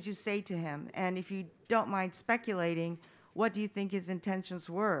 what would you say to him? And if you don't mind speculating, what do you think his intentions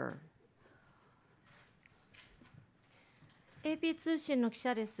were? AP 通信の記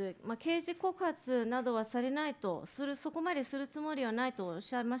者です。刑事告発などはされないとそこまでするつもりはないとおっ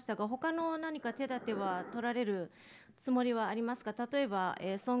しゃいましたが、他の何か手立ては取られるつもりはありますか？例えば、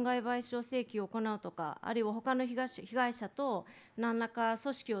損害賠償請求を行うとか、あるいは他の被害者と何らか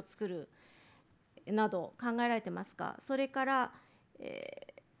組織を作るなど考えられてますか？それから、ジ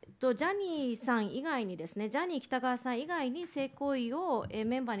ャニーさん以外にですね、ジャニー喜多川さん以外に性行為を、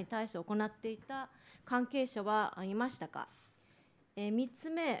メンバーに対して行っていた関係者はいましたか？3つ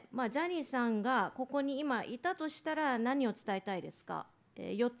目、ジャニーさんがここに今いたとしたら何を伝えたいですか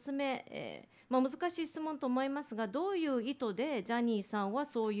？4つ目、難しい質問と思いますが、どういう意図でジャニーさんは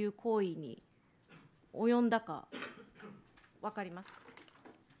そういう行為に及んだか分かりますか？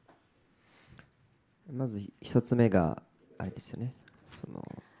まず1つ目があれですよね。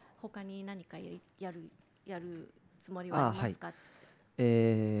他に何かやるつもりはありますか？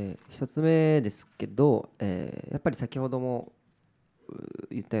一つ目ですけど、やっぱり先ほども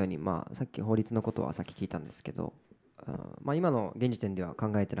言ったように、さっき法律のことはさっき聞いたんですけど、今の現時点では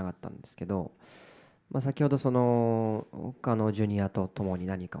考えてなかったんですけど、先ほどその他のジュニアと共に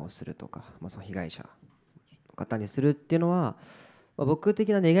何かをするとか、その被害者の方にするっていうのは、僕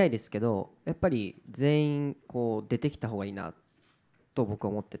的な願いですけど、やっぱり全員こう出てきた方がいいなと僕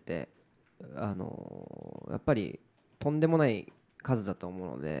は思ってて、やっぱりとんでもない数だと思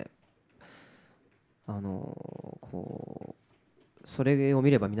うので、こうそれを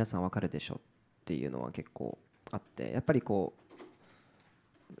見れば皆さんわかるでしょっていうのは結構あって、やっぱりこ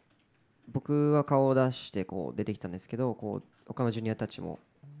う僕は顔を出してこう出てきたんですけど、こう他のジュニアたちもやっ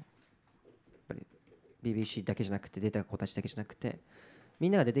ぱり BBC だけじゃなくて、出た子たちだけじゃなくて、み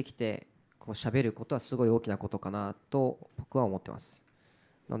んなが出てきてこう喋ることはすごい大きなことかなと僕は思ってます。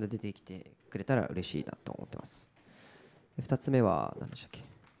なので出てきてくれたら嬉しいなと思ってます。2つ目は何でしたっけ？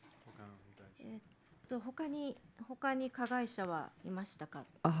他に加害者はいましたか？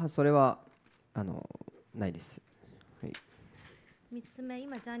それはないです。はい。3つ目、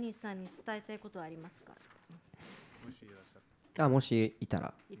今ジャニーさんに伝えたいことはありますか？もしいた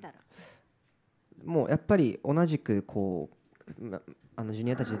ら。いたら。もうやっぱり同じくこうジュ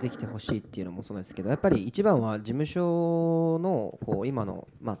ニアたち出てきてほしいっていうのもそうですけど、やっぱり一番は事務所のこう今の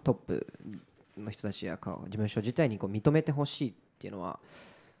トップの人たちや事務所自体にこう認めてほしいっていうのは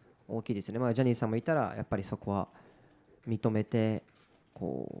大きいですよね。ジャニーさんもいたらやっぱりそこは認めて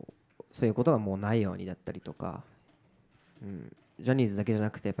こうそういうことがもうないようにだったりとか、ジャニーズだけじゃな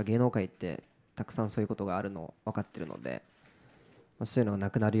くてやっぱ芸能界ってたくさんそういうことがあるの分かってるので、そういうのがな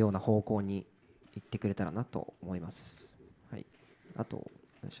くなるような方向に行ってくれたらなと思います。はい。あと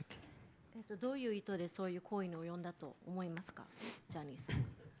何でしたっけ？どういう意図でそういう行為に及んだと思いますか、ジャニーさ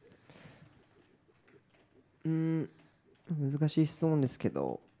ん？難しい質問ですけ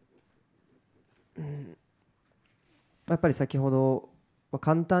ど、やっぱり先ほど、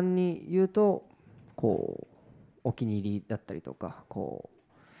簡単に言うとこうお気に入りだったりとか、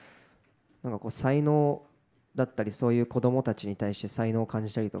なんかこう才能だったり、そういう子どもたちに対して才能を感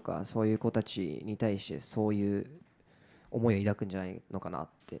じたりとか、そういう子たちに対してそういう思いを抱くんじゃないのかなっ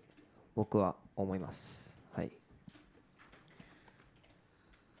て僕は思います。はい。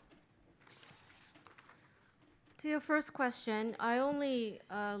To your first question, I only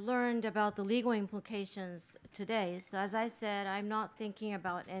learned about the legal implications today. So as I said, I'm not thinking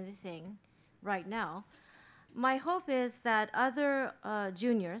about anything right now. My hope is that other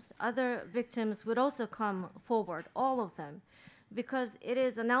juniors, other victims would also come forward, all of them, because it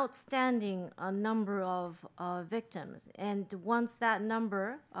is an outstanding number of victims. And once that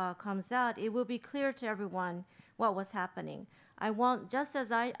number comes out, it will be clear to everyone what was happening. I want, just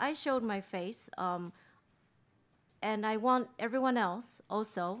as I showed my face, and I want everyone else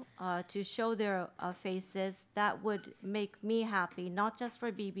also to show their faces. That would make me happy, not just for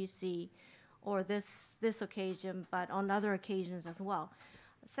BBC or this occasion, but on other occasions as well.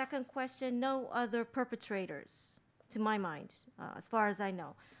 Second question, no other perpetrators, to my mind, as far as I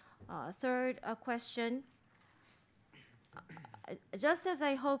know. Third question, just as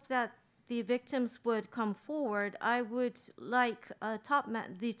I hope that the victims would come forward, I would like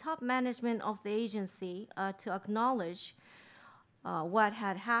the top management of the agency to acknowledge what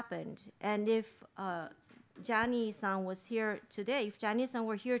had happened. And if Gianni-san was here today, if Gianni-san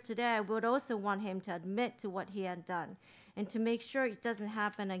were here today, I would also want him to admit to what he had done and to make sure it doesn't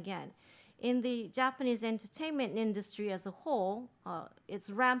happen again. In the Japanese entertainment industry as a whole, it's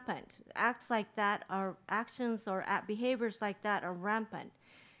rampant. Acts like that are actions or behaviors like that are rampant.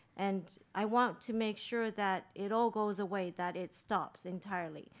 And I want to make sure that it all goes away, that it stops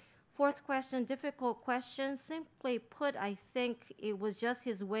entirely. Fourth question, difficult question. Simply put, I think it was just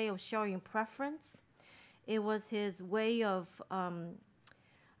his way of showing preference. It was his way of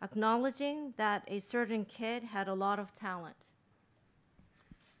acknowledging that a certain kid had a lot of talent.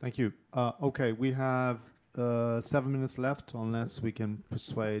 Thank you. Okay, we have 7 minutes left, unless we can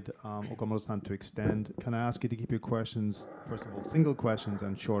persuade Okamoto-san to extend. Can I ask you to keep your questions, first of all, single questions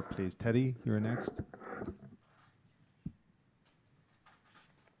and short, please? Teddy, you're next.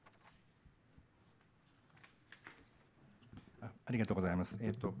 ありがとうございます。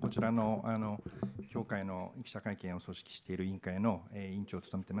こちらの協会の記者会見を組織している委員会の委員長を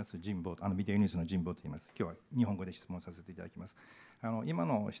務めています神保、ビデオニュースの神保と言います。今日は日本語で質問させていただきます。今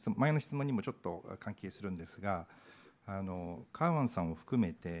の前の質問にもちょっと関係するんですが、カウアンさんを含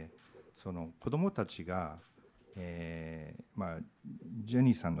めてその子どもたちが、ジェ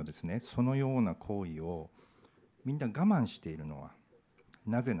ニーさんのですね、そのような行為をみんな我慢しているのは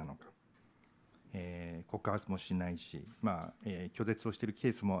なぜなのか。告発もしないし、拒絶をしているケ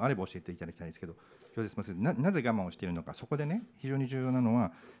ースもあれば教えていただきたいですけど、拒絶もせず なぜ我慢をしているのか、そこでね、非常に重要なの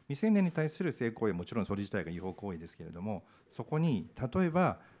は、未成年に対する性行為はもちろんそれ自体が違法行為ですけれども、そこに例え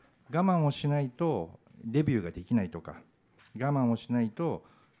ば我慢をしないとデビューができないとか、我慢をしないと、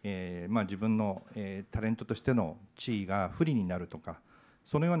自分の、タレントとしての地位が不利になるとか、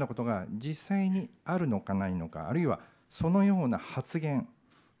そのようなことが実際にあるのかないのか、あるいはそのような発言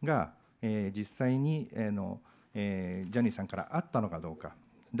が、実際に、ジャニーさんからあったのかどうか。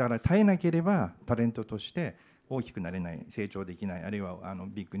だから耐えなければタレントとして大きくなれない、成長できない、あるいは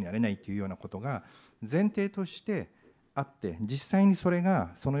ビッグになれないというようなことが前提としてあって、実際にそれ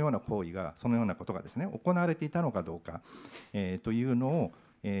が、そのような行為が、そのようなことがですね、行われていたのかどうか、というのを、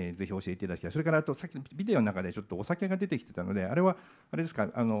ぜひ教えていただきたい。それからあと、さっきビデオの中でちょっとお酒が出てきてたので、あれはあれですか、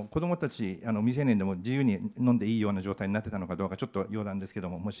子どもたち未成年でも自由に飲んでいいような状態になってたのかどうか、ちょっと余談ですけど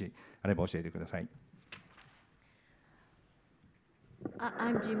も、もしあれば教えてください。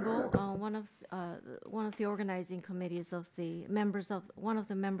I'm Jimbo, one of the organizing committees of the members of one of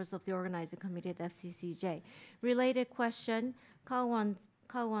the members of the organizing committee at FCCJ. Related question,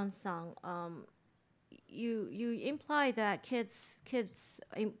 Kauan-san, you imply that kids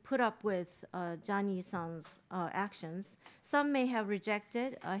put up with Johnny-san's actions. Some may have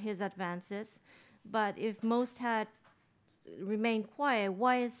rejected his advances, but if most had remained quiet,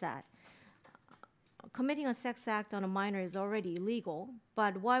 why is that? Committing a sex act on a minor is already illegal,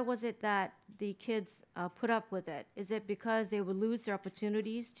 but why was it that the kids put up with it? Is it because they would lose their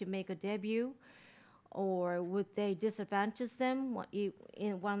opportunities to make a debut, or would they disadvantage them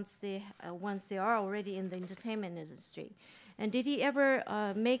once they are already in the entertainment industry? And did he ever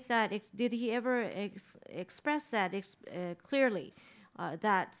express that clearly?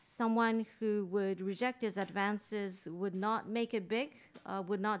 That someone who would reject his advances would not make it big,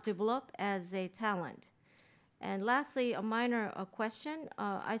 would not develop as a talent. And lastly, a minor question.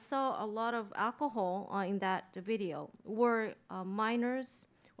 I saw a lot of alcohol in that video. Were minors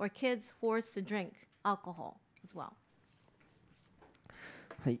or kids forced to drink alcohol as well?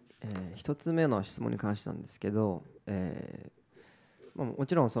 はい、一つ目の質問に関してなんですけど、も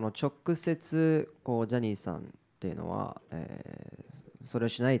ちろんその直接ジャニーさんっていうのは、それを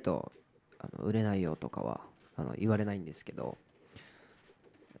しないと売れないよとかは言われないんですけど、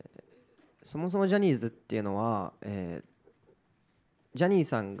そもそもジャニーズっていうのは、ジャニー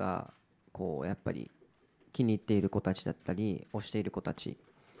さんがやっぱり気に入っている子たちだったり推している子たち、っ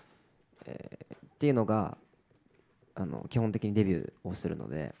ていうのが基本的にデビューをするの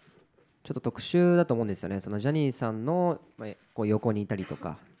で、ちょっと特殊だと思うんですよね。そのジャニーさんの横にいたりと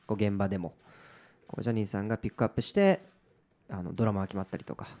か現場でもジャニーさんがピックアップしてドラマが決まったり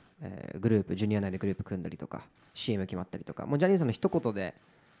とか、グループジュニア内でグループ組んだりとか CM 決まったりとか、もうジャニーさんの一言で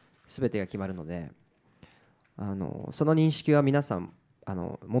全てが決まるので、その認識は皆さん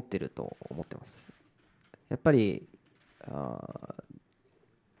持ってると思ってます。やっぱり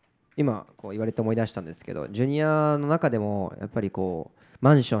今言われて思い出したんですけど、ジュニアの中でもやっぱり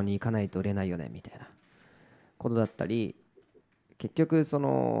マンションに行かないと売れないよねみたいなことだったり、結局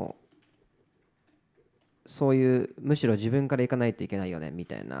そういうむしろ自分から行かないといけないよねみ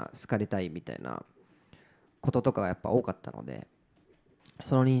たいな、好かれたいみたいなこととかがやっぱ多かったので、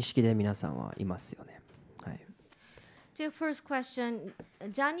その認識で皆さんはいますよね。はい。To your first question,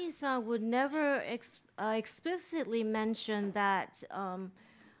 Johnny-san would never explicitly mention that.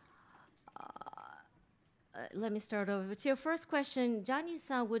 Let me start over. To your first question,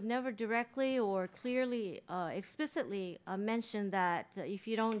 Johnny-san would never directly or clearly, explicitly mention that if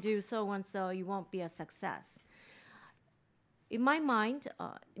you don't do so and so, you won't be a success. In my mind,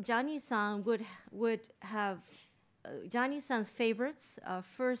 Johnny-san would have Johnny-san's favorites,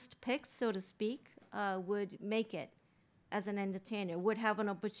 first picks, so to speak, would make it as an entertainer, would have an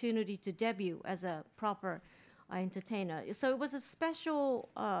opportunity to debut as a proper entertainer. So it was a special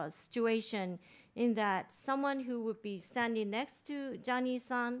situation in that someone who would be standing next to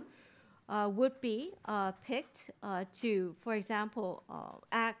Johnny-san would be picked to, for example,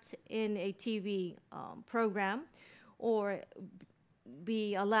 act in a TV program, or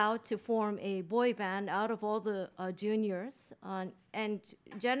be allowed to form a boy band out of all the juniors, and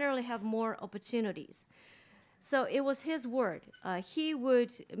generally have more opportunities. So it was his word. He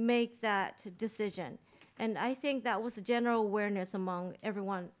would make that decision. And I think that was a general awareness among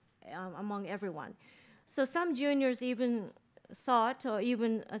everyone. So some juniors even thought or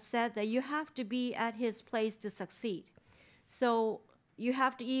even said that you have to be at his place to succeed. So you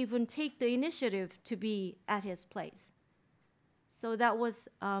have to even take the initiative to be at his place. So that was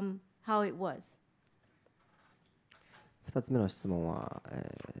how it was. 2つ目の質問は、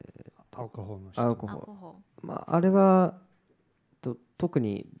アルコールの質アルコール、まあ、あれは特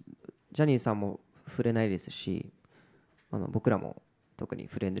にジャニーさんも触れないですし、僕らも特に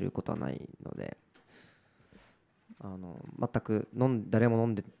触れることはないので、全く誰も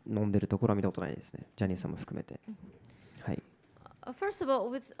飲んでるところは見たことないですね、ジャニーさんも含めて。はい。First of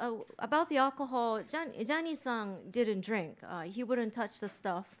all, about the alcohol, Johnny-san didn't drink. He wouldn't touch the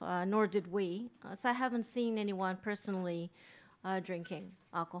stuff, nor did we. So I haven't seen anyone personally drinking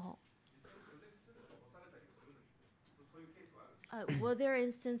alcohol. Were there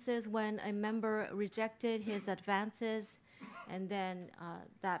instances when a member rejected his advances and then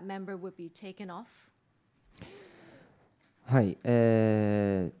that member would be taken off? はい、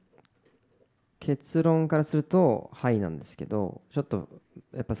結論からするとはいなんですけど、ちょっと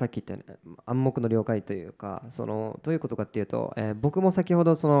やっぱさっき言ったように暗黙の了解というか、どういうことかっていうと、僕も先ほ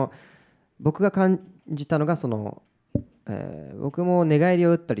ど僕が感じたのが僕も寝返り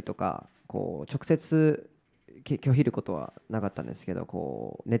を打ったりとか直接拒否ることはなかったんですけ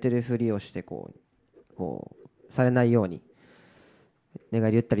ど、寝てるふりをしてされないように寝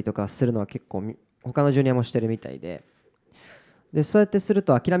返り打ったりとかするのは結構他のジュニアもしてるみたいで、そうやってする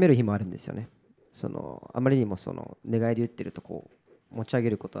と諦める日もあるんですよね。あまりにも寝返り打ってると持ち上げ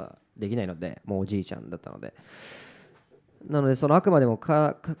ることはできないので、もうおじいちゃんだったので、なのであくまでも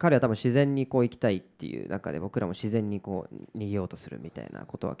彼は多分自然に行きたいっていう中で、僕らも自然に逃げようとするみたいな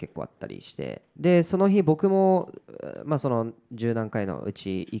ことは結構あったりして、でその日僕も、10何回のう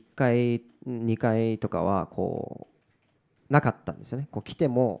ち1回2回とかはなかったんですよね。来て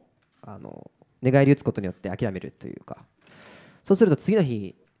も寝返り打つことによって諦めるというか、そうすると次の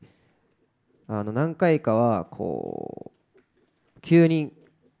日何回かは急に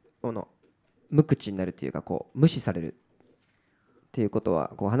無口になるというか無視されるっていうこと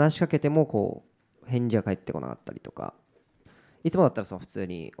は、話しかけても返事が返ってこなかったりとか、いつもだったら普通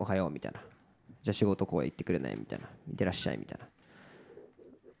におはようみたいな、じゃあ仕事行ってくれないみたいな、いってらっしゃいみたいな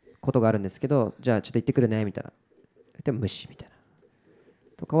ことがあるんですけど、じゃあちょっと行ってくるねみたいな、でも無視みたいな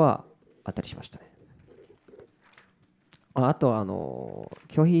とかはあったりしましたね。あと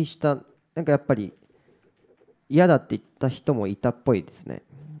拒否したなんかやっぱり嫌だって言った人もいたっぽいですね。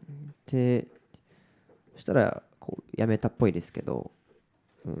でそしたらやめたっぽいですけど、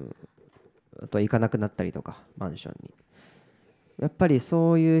あとは行かなくなったりとかマンションに、やっぱり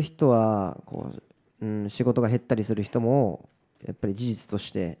そういう人は仕事が減ったりする人もやっぱり事実と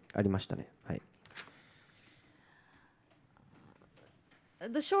してありましたね。はい。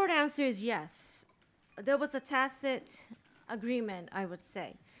The short answer is yes. There was a tacit agreement, I would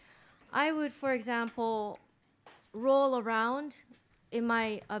say. I would, for example, roll around in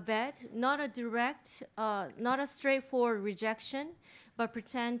my bed, not a direct, not a straightforward rejection, but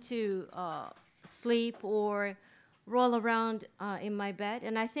pretend to sleep or roll around in my bed.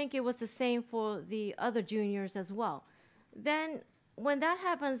 And I think it was the same for the other juniors as well. Then when that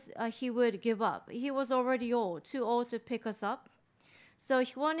happens, he would give up. He was already old, too old to pick us up. So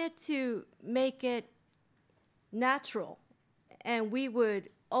he wanted to make it natural, and we would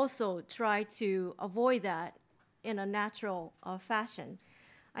also try to avoid that in a natural fashion.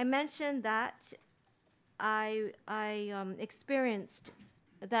 I mentioned that I experienced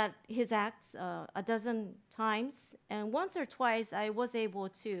that his acts a dozen times, and once or twice I was able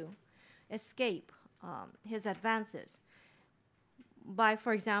to escape his advances by,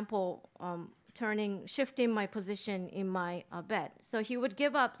 for example, shifting my position in my bed. So he would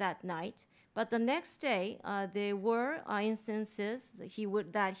give up that night, but the next day there were instances that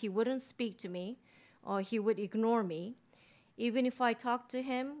he wouldn't speak to me, or he would ignore me. Even if I talked to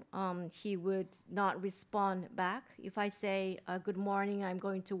him, he would not respond back. If I say, good morning, I'm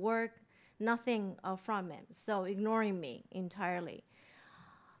going to work, nothing from him, so ignoring me entirely.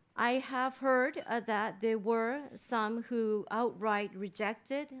 I have heard that there were some who outright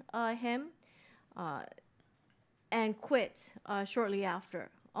rejected him and quit shortly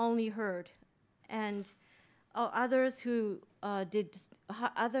after, only heard. And others who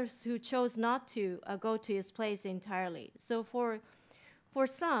chose not to go to his place entirely. So for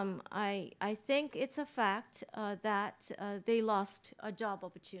some, I think it's a fact that they lost job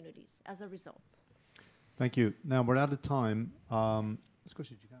opportunities as a result. Thank you. Now we're out of time.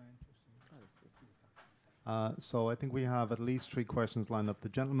 So I think we have at least 3 questions lined up. The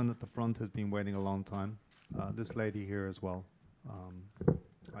gentleman at the front has been waiting a long time. This lady here as well.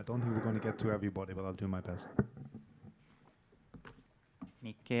 I don't think we're going to get to everybody, but I'll do my best.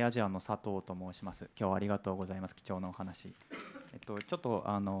 日経アジアの佐藤と申します。今日はありがとうございます。貴重なお話。ちょっ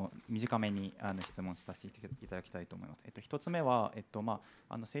と短めに質問させていただきたいと思います。1つ目は、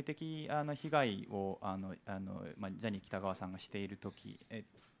性的被害をジャニー喜多川さんがしているとき、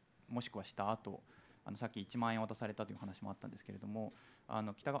もしくはした後さっき1万円渡されたという話もあったんですけれども、ジャニ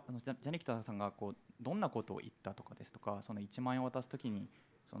ー喜多川さんがどんなことを言ったとかですとか、その1万円を渡すときに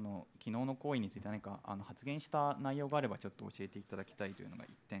昨日の行為について何か発言した内容があればちょっと教えていただきたいというのが1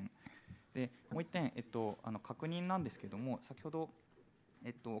点で、もう1点、確認なんですけれども、先ほど、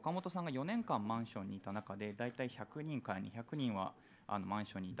岡本さんが4年間マンションにいた中でだいたい100人から200人はマン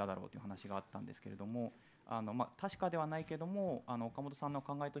ションにいただろうという話があったんですけれども、確かではないけれども岡本さんの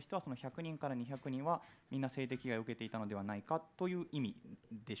考えとしてはその100人から200人はみんな性的被害を受けていたのではないかという意味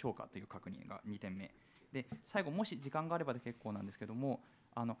でしょうかという確認が2点目で、最後もし時間があればで結構なんですけども、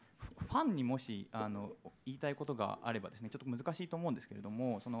ファンにもし言いたいことがあればですね、ちょっと難しいと思うんですけれど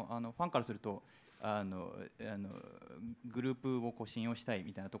も、ファンからするとグループを信用したい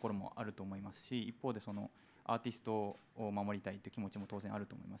みたいなところもあると思いますし、一方でアーティストを守りたいという気持ちも当然ある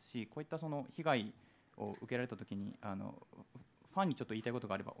と思いますし、こういった被害を受けられたときにファンにちょっと言いたいこと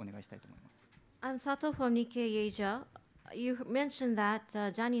があればお願いしたいと思います。I'm Sato from Nikkei Asia. You mentioned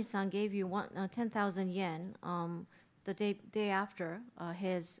that Johnny-san gave you 10,000 yen the day after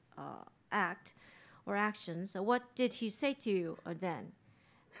his act or actions. What did he say to you then?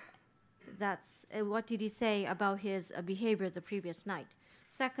 What did he say about his behavior the previous night?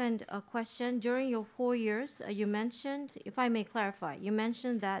 Second question, during your 4 years, you mentioned, if I may clarify, you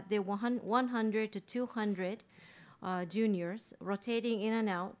mentioned that there were 100 to 200 juniors rotating in and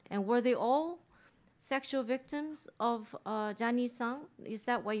out, and were they all sexual victims of Johnny-san? Is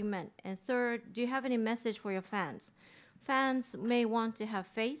that what you meant? And third, do you have any message for your fans? Fans may want to have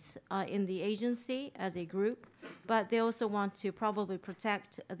faith in the agency as a group, but they also want to probably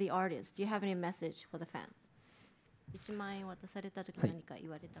protect the artist. Do you have any message for the fans? 1万円渡されたとき何か言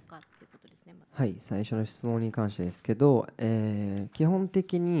われたかということですね。はい、最初の質問に関してですけど、基本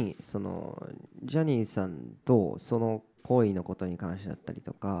的にジャニーさんとその行為のことに関してだったり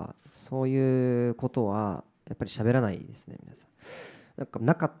とか、そういうことはやっぱり喋らないですね、皆さん。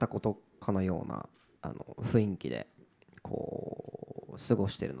なかったことかのような雰囲気で過ご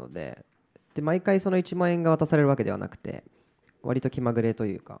しているので、毎回その1万円が渡されるわけではなくて、割と気まぐれと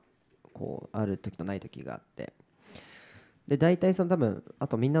いうか、ある時とない時があって、で大体多分あ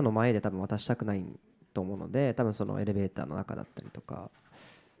とみんなの前で多分渡したくないと思うので、多分そのエレベーターの中だったりとか、やっ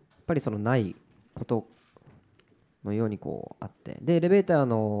ぱりないことのようにあって、でエレベーター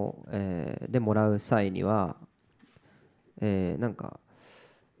の、でもらう際には、なんか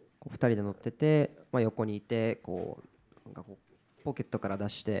2人で乗ってて、横にいてポケットから出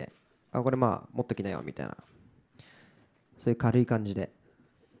して、これ持っときなよみたいな、そういう軽い感じで、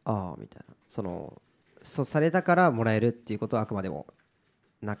ああみたいな、そうされたからもらえるっていうことはあくまでも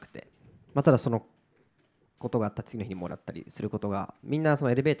なくて、ただそのことがあった次の日にもらったりすることがみんなそ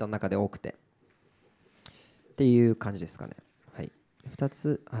のエレベーターの中で多くてっていう感じですかね。はい。2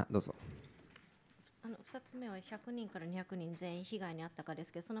つ、どうぞ。2つ目は100人から200人全員被害に遭ったかで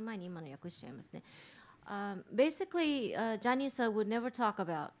すけど、その前に今の訳しちゃいますね。Basically, Johnny-san would never talk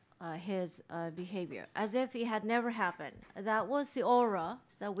about his behavior as if it had never happened. That was the aura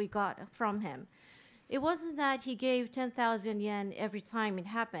that we got from him. It wasn't that he gave 10,000 yen every time it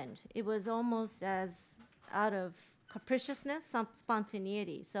happened. It was almost as out of capriciousness, some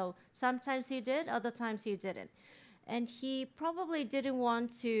spontaneity. So sometimes he did, other times he didn't. And he probably didn't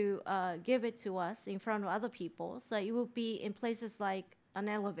want to give it to us in front of other people. So it would be in places like an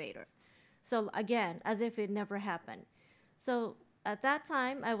elevator. So again, as if it never happened. So at that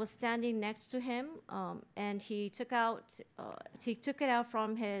time, I was standing next to him, and he took it out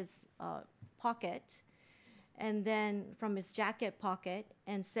from his pocket, and then from his jacket pocket,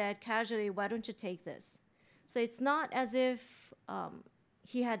 and said casually, "Why don't you take this?" So it's not as if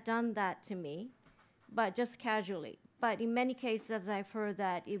he had done that to me, but just casually. But in many cases, I've heard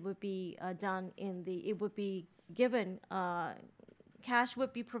that it would be it would be given, cash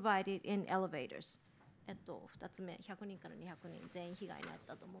would be provided in elevators. 2つ目、100人から200人全員被害に遭っ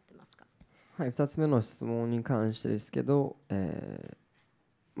たと思ってますか？はい、2つ目の質問に関してですけど、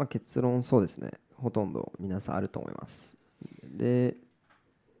結論そうですね、ほとんど皆さんあると思います。で、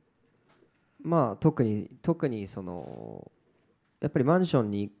特にやっぱりマンション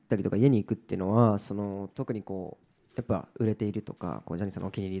に行ったりとか家に行くっていうのは特にやっぱ売れているとかジャニーさんの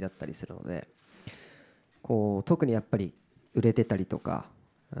お気に入りだったりするので、特にやっぱり売れてたりとか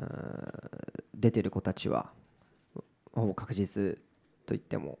出てる子たちはほぼ確実と言っ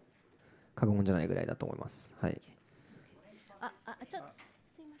ても過言じゃないぐらいだと思います。はい。ちょっとす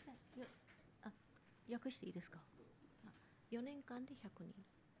いません。訳していいですか？4年間で100人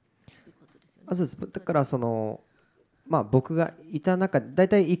ということですよね。そうです。だから僕がいた中でだい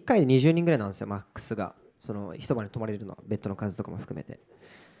たい1回で20人ぐらいなんですよ、マックスが。一晩に泊まれるのはベッドの数とかも含めて。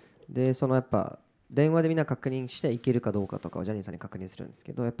でそのやっぱ電話でみんな確認して行けるかどうかとかをジャニーさんに確認するんです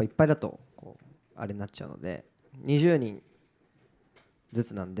けど、やっぱいっぱいだとこうあれになっちゃうので20人ず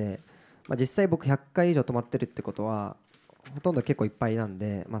つなんで、実際僕100回以上泊まってるってことはほとんど結構いっぱいなん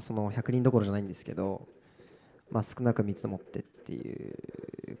で、その100人どころじゃないんですけど、少なく見積もってって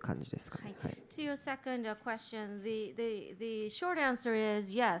いう感じですかね。はい。To your second question, the short answer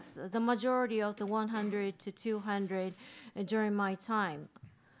is yes. The majority of the 100 to 200 during my time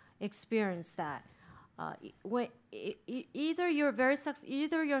experienced that. Either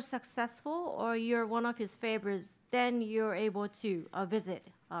you're successful or you're one of his favorites, then you're able to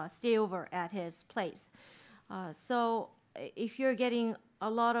stay over at his place. So if you're getting a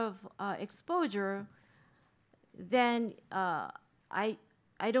lot of exposure, then I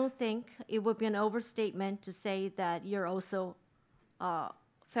don't think it would be an overstatement to say that you're also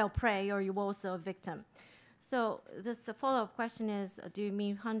fell prey or you're also a victim. So this follow-up question is, do you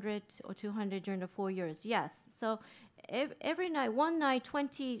mean 100 or 200 during the 4 years? Yes. So every night, one night,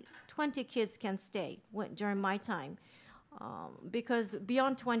 20 kids can stay during my time. Because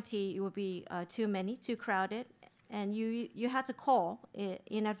beyond 20, it would be too many, too crowded. And you had to call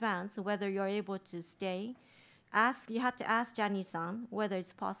in advance whether you're able to stay. You had to ask Jani-san whether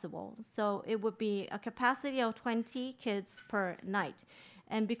it's possible. So it would be a capacity of 20 kids per night.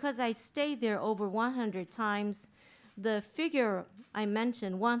 And because I stayed there over 100 times, the figure I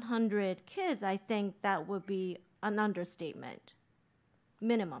mentioned, 100 kids, I think that would be an understatement.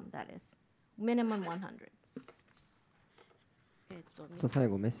 Minimum, that is. Minimum 100. 最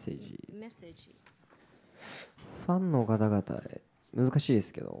後メッセージ。メッセージ。ファンの方々へ難しいで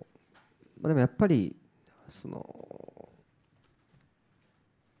すけど、でもやっぱりその、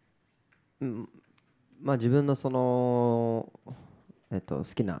自分のその好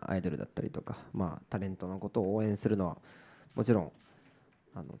きなアイドルだったりとか、タレントのことを応援するのはもちろん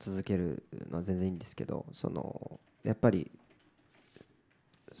続けるのは全然いいんですけど、やっぱり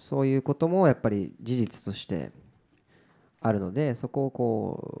そういうこともやっぱり事実としてあるので、そこを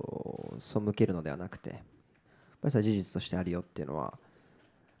こう背けるのではなくて、やっぱりそれは事実としてあるよっていうのは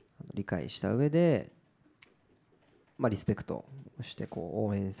理解した上で、リスペクトしてこう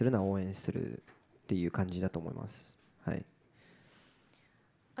応援するのは応援するっていう感じだと思います。はい。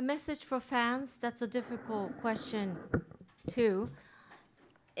A message for fans, that's a difficult question too.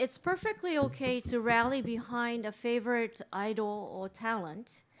 It's perfectly okay to rally behind a favorite idol or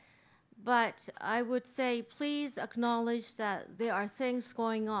talent, but I would say please acknowledge that there are things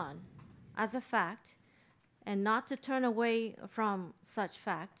going on as a fact and not to turn away from such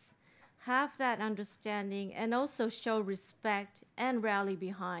facts. Have that understanding and also show respect and rally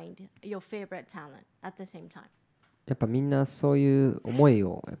behind your favorite talent at the same time. やっぱみんなそういう思い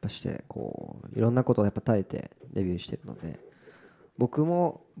をやっぱしてこういろんなことをやっぱ耐えてデビューしているので、僕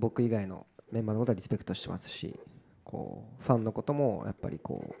も僕以外のメンバーのことはリスペクトしてますし、こうファンのこともやっぱり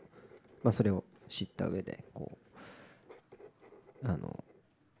こう、それを知った上でこ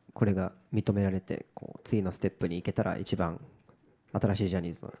れが認められてこう次のステップに行けたら一番新しいジャ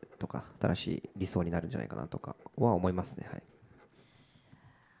ニーズとか新しい理想になるんじゃないかなとかは思いますね。はい。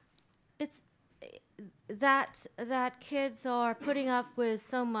It's that kids are putting up with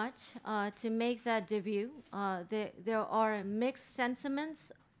so much to make that debut. There are mixed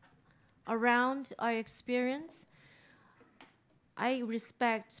sentiments around our experience. I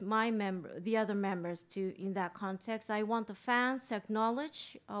respect the other members too in that context. I want the fans to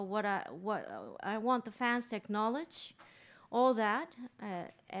acknowledge I want the fans to acknowledge all that,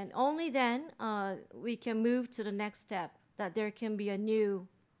 and only then we can move to the next step, that there can be a new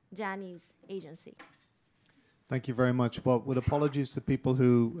Janis agency. Thank you very much. Well, with apologies to people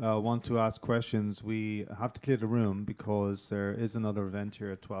who want to ask questions, we have to clear the room because there is another event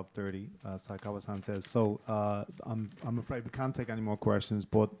here at 12:30, Saikawa-san says. So I'm afraid we can't take any more questions,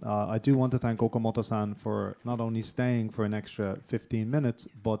 but I do want to thank Okamoto-san for not only staying for an extra 15 minutes,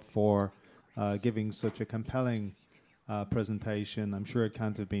 but for giving such a compelling presentation. I'm sure it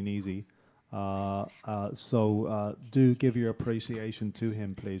can't have been easy. So do give your appreciation to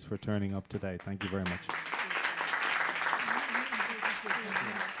him, please, for turning up today. Thank you very much.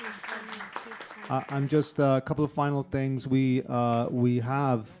 And just a couple of final things. We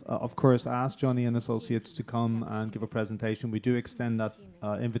have, of course, asked Johnny and Associates to come and give a presentation. We do extend that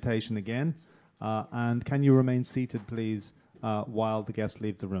invitation again. And can you remain seated, please, while the guests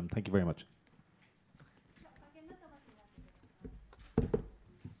leave the room? Thank you very much.